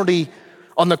penalty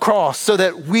on the cross so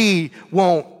that we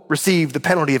won't receive the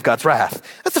penalty of God's wrath.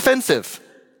 That's offensive.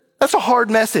 That's a hard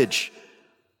message.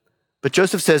 But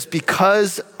Joseph says,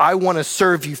 because I want to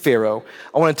serve you, Pharaoh,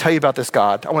 I want to tell you about this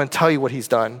God. I want to tell you what he's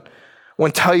done. I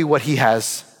want to tell you what he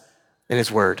has in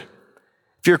his word.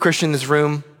 If you're a Christian in this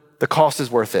room, the cost is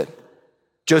worth it.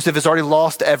 Joseph has already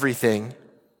lost everything.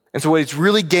 And so what he's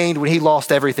really gained when he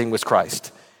lost everything was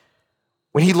Christ.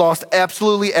 When he lost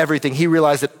absolutely everything, he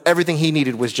realized that everything he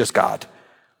needed was just God.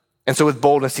 And so with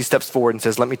boldness, he steps forward and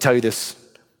says, let me tell you this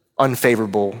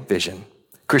unfavorable vision.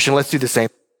 Christian, let's do the same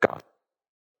with God.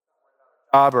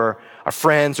 Job or our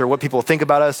friends or what people think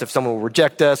about us, if someone will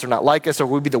reject us or not like us, or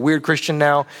we'll be the weird Christian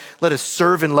now. Let us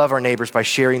serve and love our neighbors by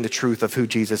sharing the truth of who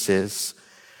Jesus is.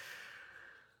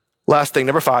 Last thing,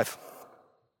 number 5.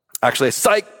 Actually,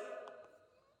 psych.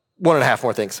 1.5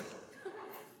 more things.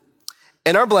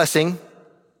 In our blessing,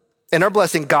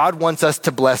 God wants us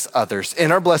to bless others.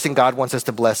 In our blessing, God wants us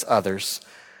to bless others.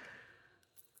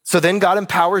 So then God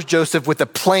empowers Joseph with a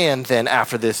plan then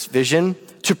after this vision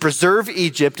to preserve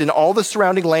Egypt and all the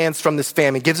surrounding lands from this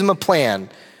famine. Gives him a plan.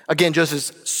 Again,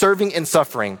 Joseph's serving and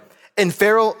suffering. And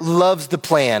Pharaoh loves the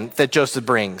plan that Joseph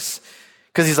brings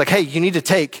because he's like, hey, you need to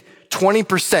take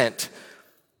 20%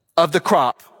 of the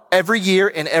crop every year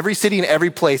in every city and every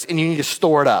place, and you need to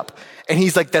store it up. And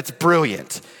he's like, that's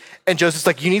brilliant. And Joseph's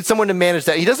like, you need someone to manage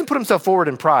that. He doesn't put himself forward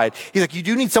in pride. He's like, you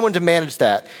do need someone to manage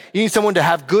that. You need someone to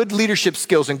have good leadership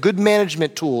skills and good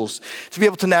management tools to be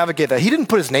able to navigate that. He didn't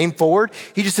put his name forward.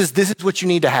 He just says, this is what you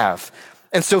need to have.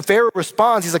 And so Pharaoh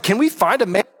responds. He's like, can we find a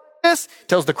man like this?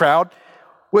 Tells the crowd,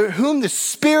 with whom the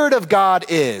Spirit of God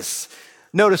is.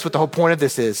 Notice what the whole point of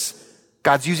this is.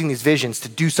 God's using these visions to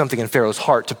do something in Pharaoh's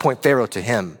heart, to point Pharaoh to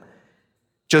him.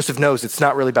 Joseph knows it's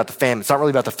not really about the famine. It's not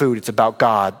really about the food. It's about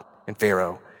God and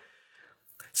Pharaoh.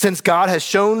 Since God has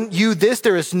shown you this,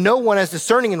 there is no one as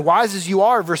discerning and wise as you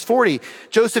are. Verse 40,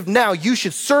 Joseph, now you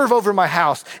should serve over my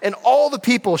house, and all the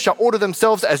people shall order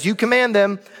themselves as you command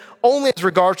them. Only as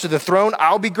regards to the throne,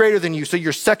 I'll be greater than you. So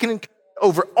you're second in command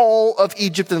over all of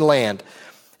Egypt and the land.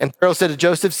 And Pharaoh said to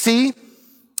Joseph, see,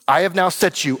 I have now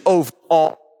set you over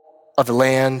all of the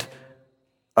land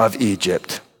of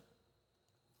Egypt.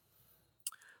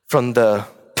 From the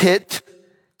pit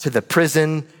to the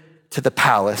prison to the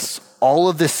palace, all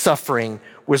of this suffering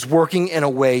was working in a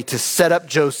way to set up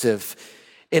Joseph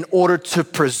in order to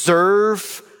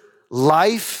preserve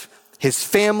life, his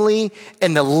family,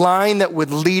 and the line that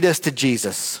would lead us to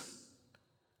Jesus.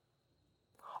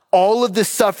 All of this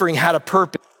suffering had a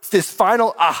purpose, this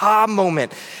final aha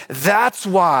moment. That's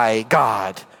why,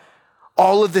 God,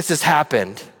 all of this has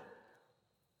happened.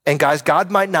 And guys,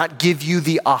 God might not give you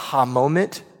the aha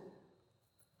moment,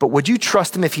 but would you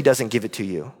trust him if he doesn't give it to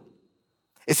you?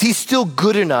 Is he still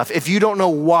good enough if you don't know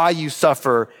why you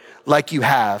suffer like you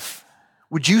have?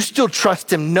 Would you still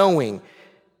trust him knowing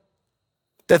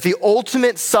that the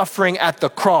ultimate suffering at the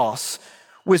cross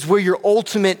was where your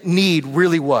ultimate need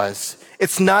really was?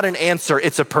 It's not an answer,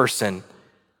 it's a person.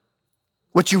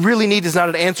 What you really need is not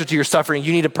an answer to your suffering.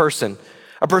 You need a person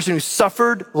who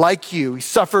suffered like you. He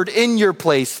suffered in your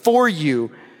place for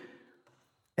you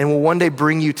and will one day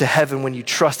bring you to heaven when you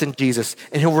trust in Jesus,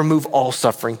 and he'll remove all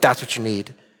suffering. That's what you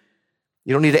need.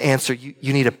 You don't need an answer,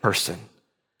 you need a person.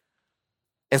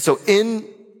 And so in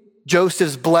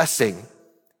Joseph's blessing,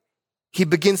 he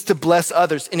begins to bless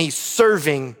others, and he's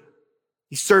serving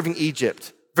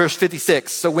Egypt. Verse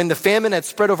 56, so when the famine had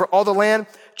spread over all the land,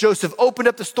 Joseph opened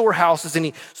up the storehouses and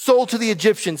he sold to the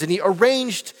Egyptians, and he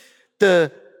arranged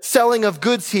the selling of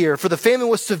goods here, for the famine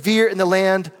was severe in the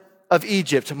land of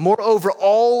Egypt. Moreover,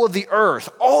 all of the earth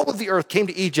came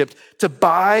to Egypt to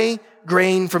buy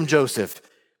grain from Joseph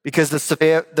because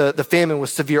the famine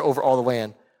was severe over all the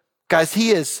land. Guys,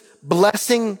 he is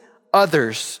blessing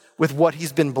others with what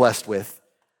he's been blessed with.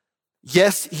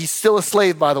 Yes, he's still a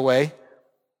slave, by the way.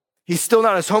 He's still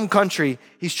not in his home country.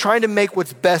 He's trying to make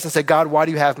what's best and say, God, why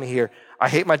do you have me here? I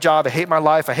hate my job. I hate my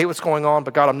life. I hate what's going on.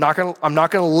 But God, I'm not going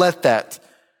to let that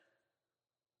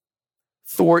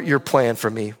thwart your plan for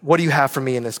me. What do you have for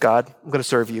me in this, God? I'm going to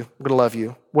serve you. I'm going to love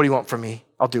you. What do you want from me?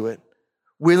 I'll do it.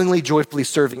 Willingly, joyfully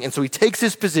serving. And so he takes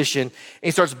his position and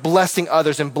he starts blessing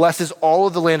others and blesses all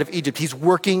of the land of Egypt. He's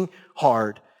working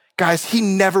hard. Guys, he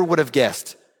never would have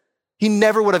guessed. He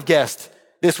never would have guessed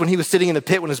this when he was sitting in the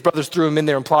pit when his brothers threw him in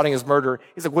there and plotting his murder.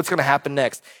 He's like, what's going to happen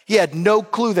next? He had no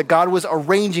clue that God was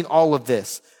arranging all of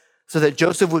this so that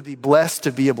Joseph would be blessed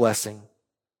to be a blessing.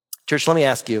 Church, let me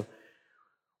ask you,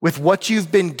 with what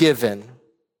you've been given,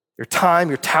 your time,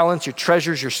 your talents, your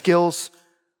treasures, your skills,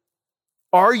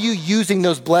 are you using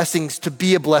those blessings to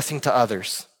be a blessing to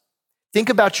others? Think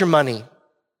about your money.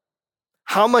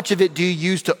 How much of it do you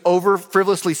use to over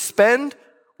frivolously spend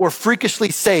or freakishly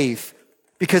save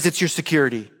because it's your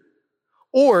security?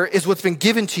 Or is what's been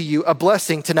given to you a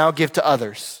blessing to now give to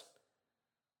others?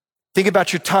 Think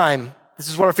about your time. This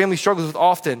is what our family struggles with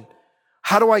often.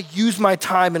 How do I use my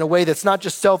time in a way that's not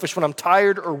just selfish when I'm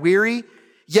tired or weary?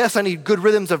 Yes, I need good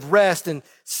rhythms of rest and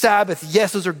Sabbath.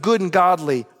 Yes, those are good and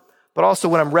godly. But also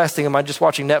when I'm resting, am I just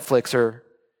watching Netflix, or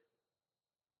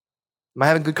am I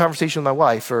having a good conversation with my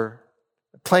wife, or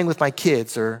playing with my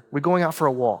kids, or we're going out for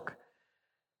a walk?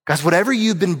 Guys, whatever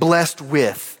you've been blessed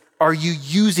with, are you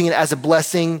using it as a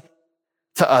blessing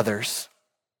to others?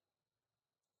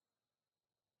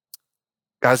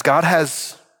 Guys, God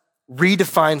has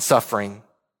redefined suffering.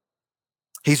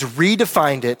 He's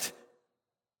redefined it,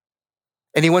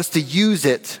 and he wants to use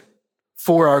it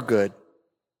for our good.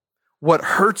 What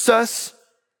hurts us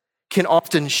can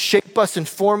often shape us and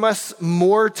form us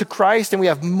more to Christ, and we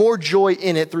have more joy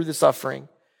in it through the suffering.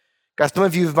 Guys, some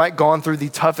of you might have gone through the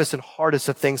toughest and hardest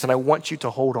of things, and I want you to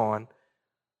hold on.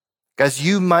 Guys,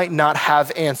 you might not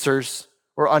have answers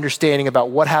or understanding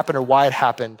about what happened or why it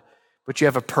happened, but you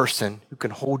have a person who can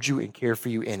hold you and care for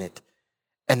you in it,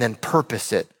 and then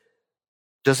purpose it.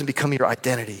 It doesn't become your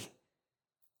identity.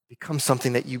 It becomes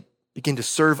something that you begin to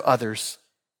serve others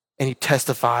and you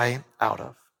testify out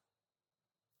of.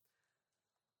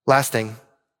 Last thing,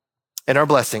 In our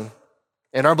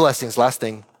blessings, last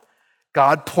thing,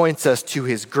 God points us to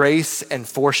his grace and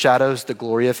foreshadows the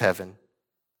glory of heaven.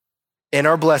 In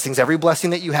our blessings, every blessing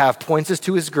that you have points us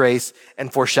to his grace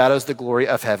and foreshadows the glory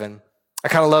of heaven. I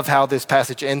kind of love how this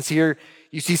passage ends here.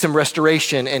 You see some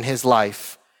restoration in his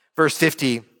life. Verse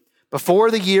 50,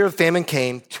 before the year of famine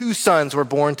came, 2 sons were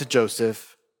born to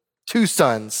Joseph. 2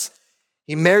 sons.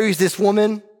 He marries this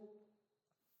woman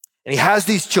and he has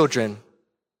these children.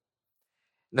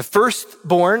 And the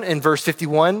firstborn, in verse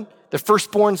 51, the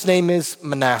firstborn's name is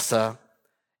Manasseh.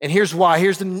 And here's why.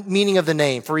 Here's the meaning of the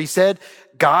name. For he said,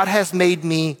 God has made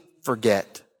me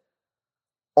forget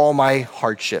all my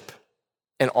hardship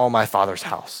and all my father's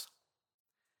house.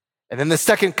 And then the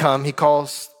second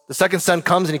son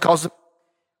comes and he calls him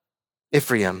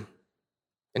Ephraim.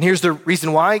 And here's the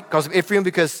reason why. He calls him Ephraim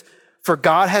because for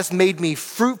God has made me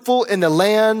fruitful in the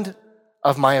land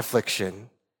of my affliction.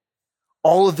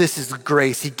 All of this is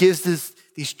grace. He gives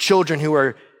these children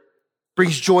who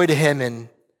brings joy to him and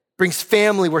brings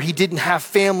family where he didn't have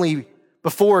family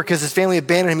before because his family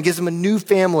abandoned him. He gives him a new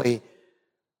family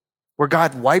where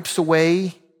God wipes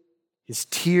away his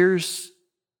tears.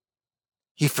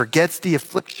 He forgets the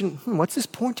affliction. What's this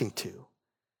pointing to?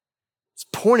 It's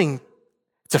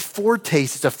a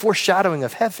foretaste, it's a foreshadowing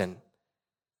of heaven.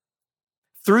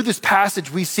 Through this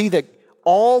passage, we see that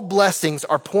all blessings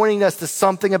are pointing us to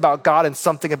something about God and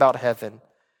something about heaven.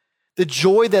 The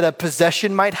joy that a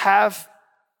possession might have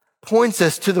points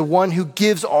us to the one who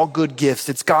gives all good gifts.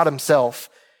 It's God himself.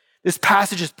 This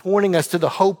passage is pointing us to the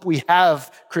hope we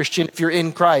have, Christian, if you're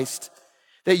in Christ,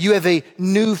 that you have a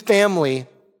new family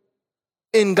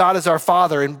in God as our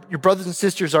Father, and your brothers and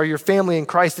sisters are your family in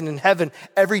Christ, and in heaven,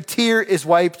 every tear is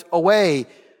wiped away.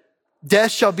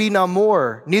 Death shall be no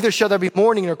more, neither shall there be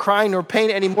mourning nor crying nor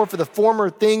pain anymore, for the former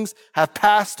things have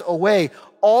passed away.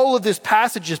 All of this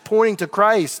passage is pointing to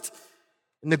Christ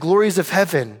and the glories of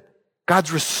heaven.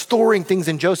 God's restoring things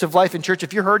in Joseph's life. In church,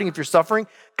 if you're hurting, if you're suffering,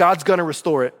 God's gonna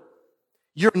restore it.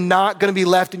 You're not gonna be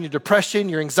left in your depression,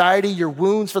 your anxiety, your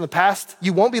wounds from the past.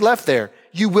 You won't be left there.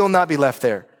 You will not be left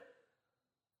there.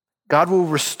 God will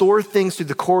restore things through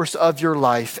the course of your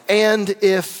life. And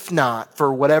if not,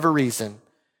 for whatever reason,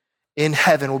 in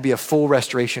heaven will be a full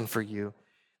restoration for you.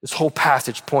 This whole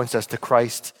passage points us to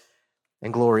Christ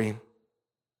and glory.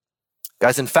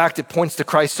 Guys, in fact, it points to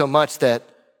Christ so much that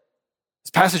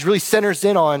this passage really centers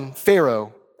in on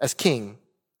Pharaoh as king.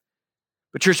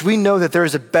 But church, we know that there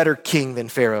is a better king than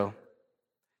Pharaoh.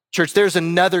 Church, there's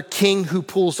another king who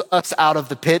pulls us out of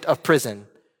the pit of prison.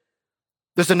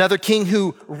 There's another king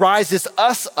who rises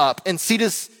us up and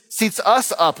seats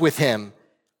us up with him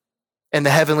in the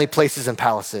heavenly places and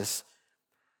palaces.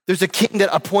 There's a king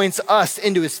that appoints us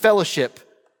into his fellowship.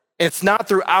 And it's not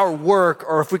through our work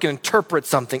or if we can interpret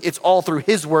something. It's all through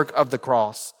his work of the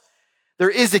cross. There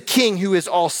is a king who is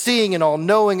all seeing and all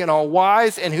knowing and all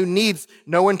wise and who needs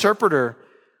no interpreter.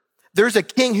 There's a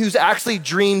king who's actually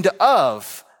dreamed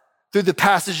of through the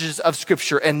passages of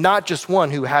scripture and not just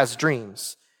one who has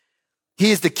dreams.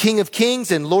 He is the King of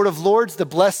Kings and Lord of Lords, the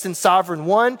blessed and sovereign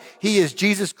one. He is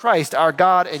Jesus Christ, our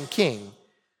God and King.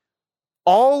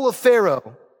 All of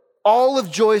Pharaoh, all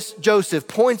of Joseph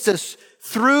points us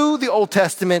through the Old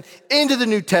Testament into the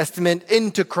New Testament,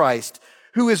 into Christ,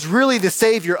 who is really the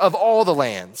Savior of all the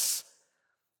lands.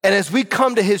 And as we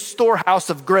come to his storehouse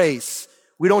of grace,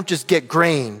 we don't just get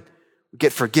grain, we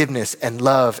get forgiveness and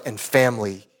love and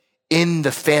family in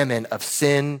the famine of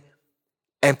sin,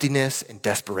 emptiness, and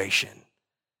desperation.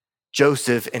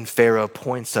 Joseph and Pharaoh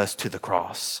points us to the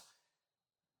cross.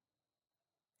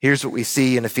 Here's what we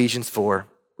see in Ephesians 4,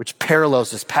 which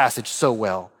parallels this passage so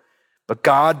well. But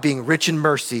God, being rich in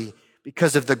mercy,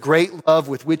 because of the great love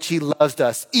with which he loved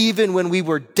us, even when we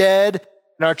were dead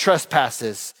in our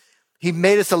trespasses, he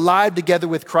made us alive together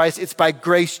with Christ. It's by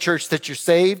grace, church, that you're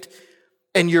saved,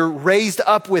 and you're raised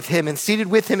up with him and seated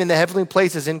with him in the heavenly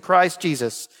places in Christ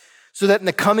Jesus, so that in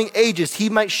the coming ages he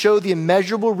might show the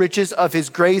immeasurable riches of his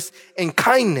grace and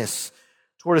kindness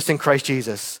toward us in Christ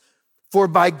Jesus. For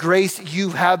by grace you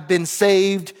have been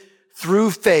saved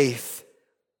through faith,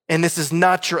 and this is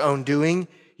not your own doing.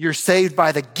 You're saved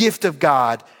by the gift of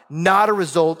God, not a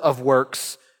result of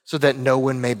works, so that no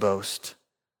one may boast.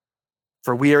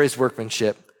 For we are his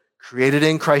workmanship, created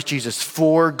in Christ Jesus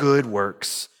for good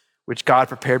works, which God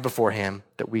prepared beforehand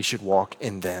that we should walk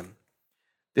in them.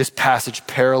 This passage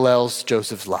parallels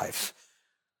Joseph's life.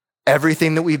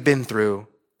 Everything that we've been through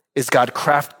is God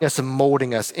crafting us and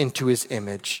molding us into his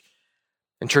image.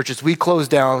 And church, as we close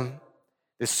down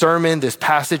this sermon, this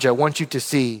passage, I want you to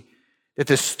see that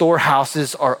the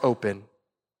storehouses are open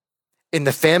In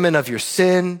the famine of your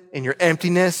sin, in your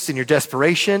emptiness, in your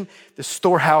desperation, the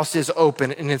storehouse is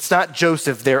open, and it's not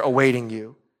Joseph there awaiting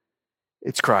you.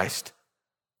 It's Christ,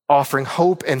 offering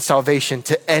hope and salvation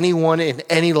to anyone in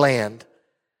any land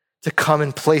to come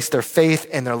and place their faith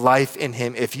and their life in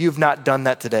him. If you've not done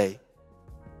that today,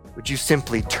 would you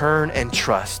simply turn and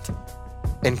trust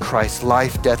in Christ's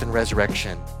life, death, and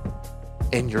resurrection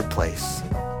in your place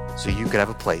so you could have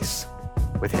a place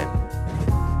with him?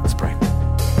 Let's pray.